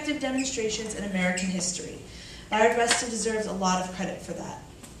effective demonstrations in American history. Bayard Rustin deserves a lot of credit for that.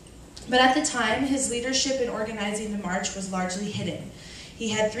 But at the time, his leadership in organizing the march was largely hidden. He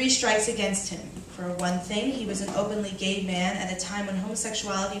had 3 strikes against him. For one thing, he was an openly gay man at a time when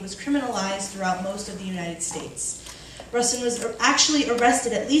homosexuality was criminalized throughout most of the United States. Rustin was actually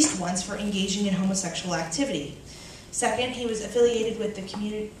arrested at least once for engaging in homosexual activity. Second, he was affiliated with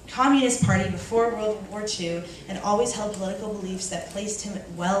the Communist Party before World War II and always held political beliefs that placed him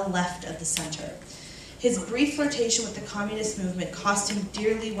well left of the center. His brief flirtation with the communist movement cost him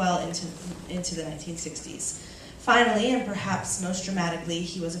dearly well into the 1960s. Finally, and perhaps most dramatically,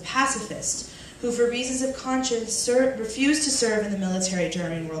 he was a pacifist who, for reasons of conscience, refused to serve in the military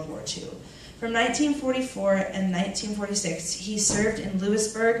during World War II. From 1944 and 1946, he served in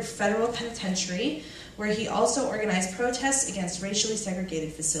Lewisburg Federal Penitentiary, where he also organized protests against racially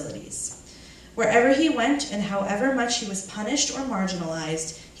segregated facilities. Wherever he went and however much he was punished or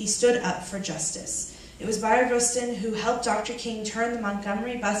marginalized, he stood up for justice. It was Bayard Rustin who helped Dr. King turn the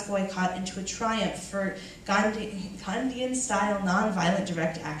Montgomery bus boycott into a triumph for Gandhian-style nonviolent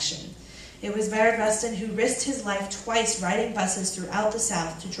direct action. It was Bayard Rustin who risked his life twice riding buses throughout the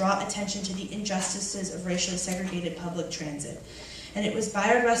South to draw attention to the injustices of racially segregated public transit. And it was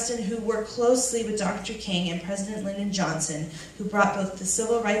Bayard Rustin who worked closely with Dr. King and President Lyndon Johnson, who brought both the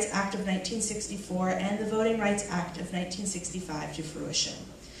Civil Rights Act of 1964 and the Voting Rights Act of 1965 to fruition.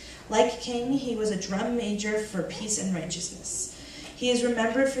 Like King, he was a drum major for peace and righteousness. He is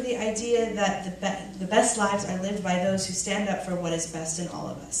remembered for the idea that the best lives are lived by those who stand up for what is best in all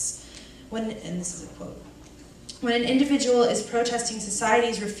of us. And this is a quote, when an individual is protesting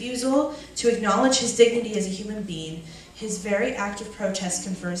society's refusal to acknowledge his dignity as a human being, his very act of protest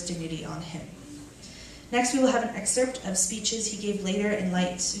confers dignity on him. Next, we will have an excerpt of speeches he gave later in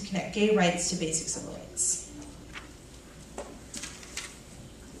life to connect gay rights to basic civil rights.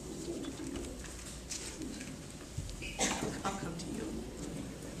 I'll come to you.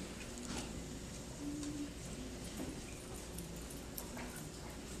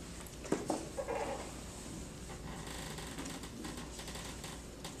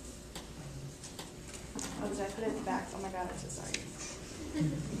 Oh, did I put it in the back? Oh my God, I'm so sorry.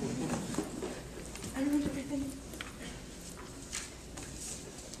 I ruined everything.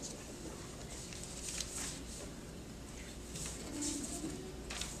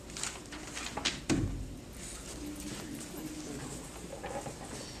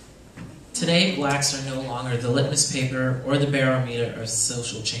 Today, blacks are no longer the litmus paper or the barometer of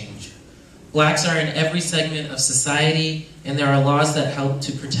social change. Blacks are in every segment of society, and there are laws that help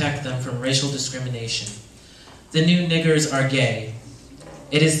to protect them from racial discrimination. The new niggers are gay.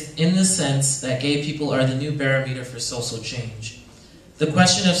 It is in the sense that gay people are the new barometer for social change. The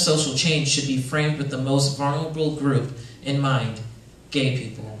question of social change should be framed with the most vulnerable group in mind, gay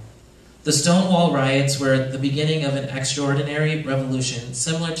people. The Stonewall riots were the beginning of an extraordinary revolution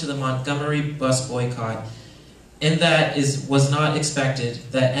similar to the Montgomery bus boycott, in that it was not expected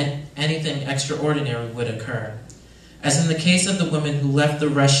that anything extraordinary would occur. As in the case of the women who left the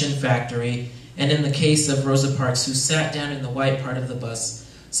Russian factory, and in the case of Rosa Parks who sat down in the white part of the bus,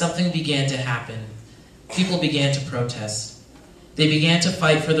 something began to happen. People began to protest. They began to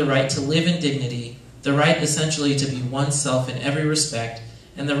fight for the right to live in dignity, the right essentially to be oneself in every respect,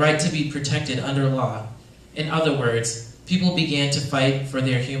 and the right to be protected under law. In other words, people began to fight for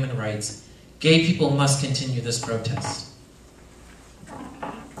their human rights. Gay people must continue this protest.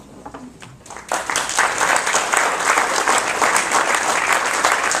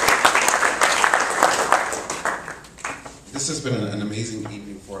 This has been an amazing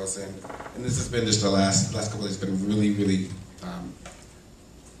evening for us, and this has been just the last couple of days been really, really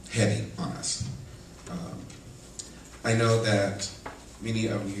heavy on us. I know that many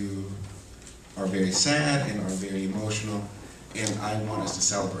of you are very sad and are very emotional, and I want us to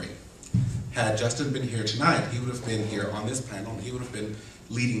celebrate. Had Justin been here tonight, he would have been here on this panel, and he would have been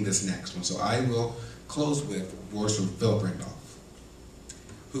leading this next one. So I will close with words from Phil Brendolf,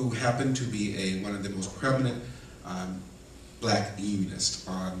 who happened to be one of the most prominent black unionists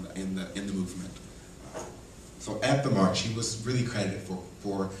in the movement. So at the march, he was really credited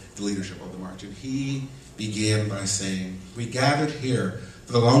for the leadership of the march, and he began by saying, "We gathered here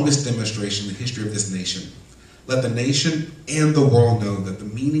for the longest demonstration in the history of this nation. Let the nation and the world know that the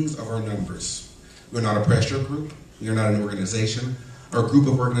meanings of our numbers. We're not a pressure group. We are not an organization or a group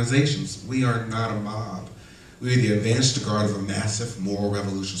of organizations. We are not a mob. We are the advanced guard of a massive moral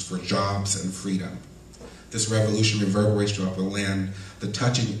revolutions for jobs and freedom. This revolution reverberates throughout the land,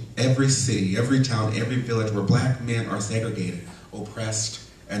 touching every city, every town, every village where black men are segregated, oppressed,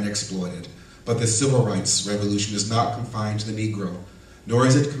 and exploited. But the civil rights revolution is not confined to the Negro, nor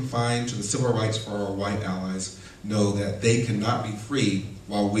is it confined to the civil rights for our white allies. Know that they cannot be free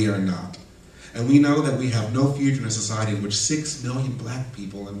while we are not. And we know that we have no future in a society in which 6 million black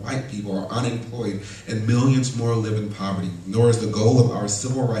people and white people are unemployed and millions more live in poverty, nor is the goal of our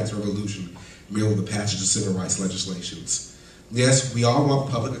civil rights revolution merely the passage of civil rights legislations. Yes, we all want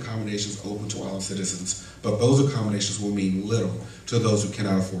public accommodations open to all citizens, but those accommodations will mean little to those who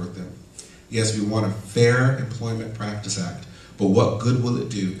cannot afford them. Yes, we want a Fair Employment Practice Act, but what good will it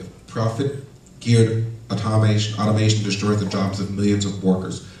do if profit-geared automation destroys the jobs of millions of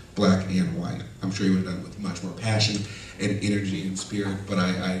workers, black and white? I'm sure you would have done it with much more passion and energy and spirit, but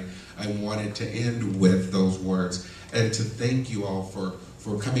I wanted to end with those words and to thank you all for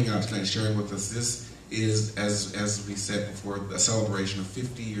coming out tonight and sharing with us. This is, as we said before, a celebration of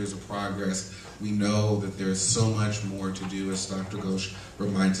 50 years of progress. We know that there's so much more to do, as Dr. Gosh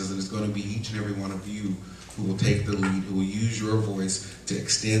reminds us, and it's going to be each and every one of you who will take the lead, who will use your voice to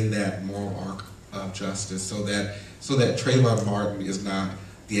extend that moral arc of justice, so that Trayvon Martin is not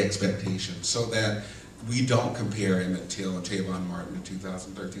the expectation, so that we don't compare Emmett Till and Trayvon Martin in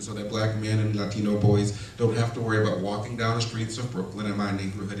 2013, so that black men and Latino boys don't have to worry about walking down the streets of Brooklyn in my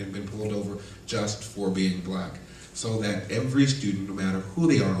neighborhood and being pulled over just for being black. So that every student, no matter who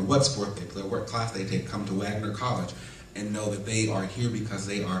they are, or what sport they play, or what class they take, come to Wagner College and know that they are here because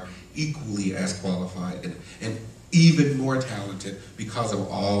they are equally as qualified and even more talented because of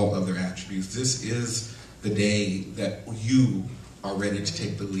all of their attributes. This is the day that you are ready to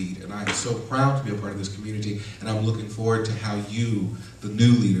take the lead. And I am so proud to be a part of this community, and I'm looking forward to how you, the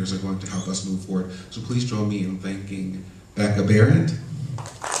new leaders, are going to help us move forward. So please join me in thanking Becca Barrett,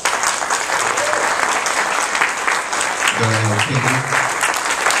 Diana King,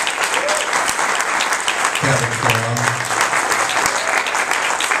 Kevin Farrell,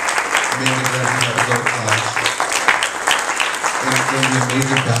 Amanda Graham, Wagner College, and the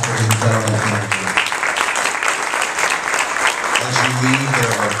amazing faculty who got on that manager. As you leave,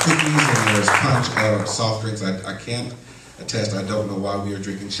 there are cookies and there's punch, soft drinks. I can't attest, I don't know why we are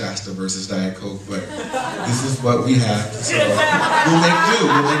drinking Shasta versus Diet Coke, but this is what we have. So we'll make do.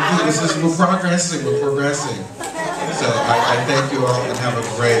 We're progressing. So I thank you all and have a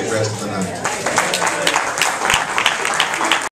great rest of the night.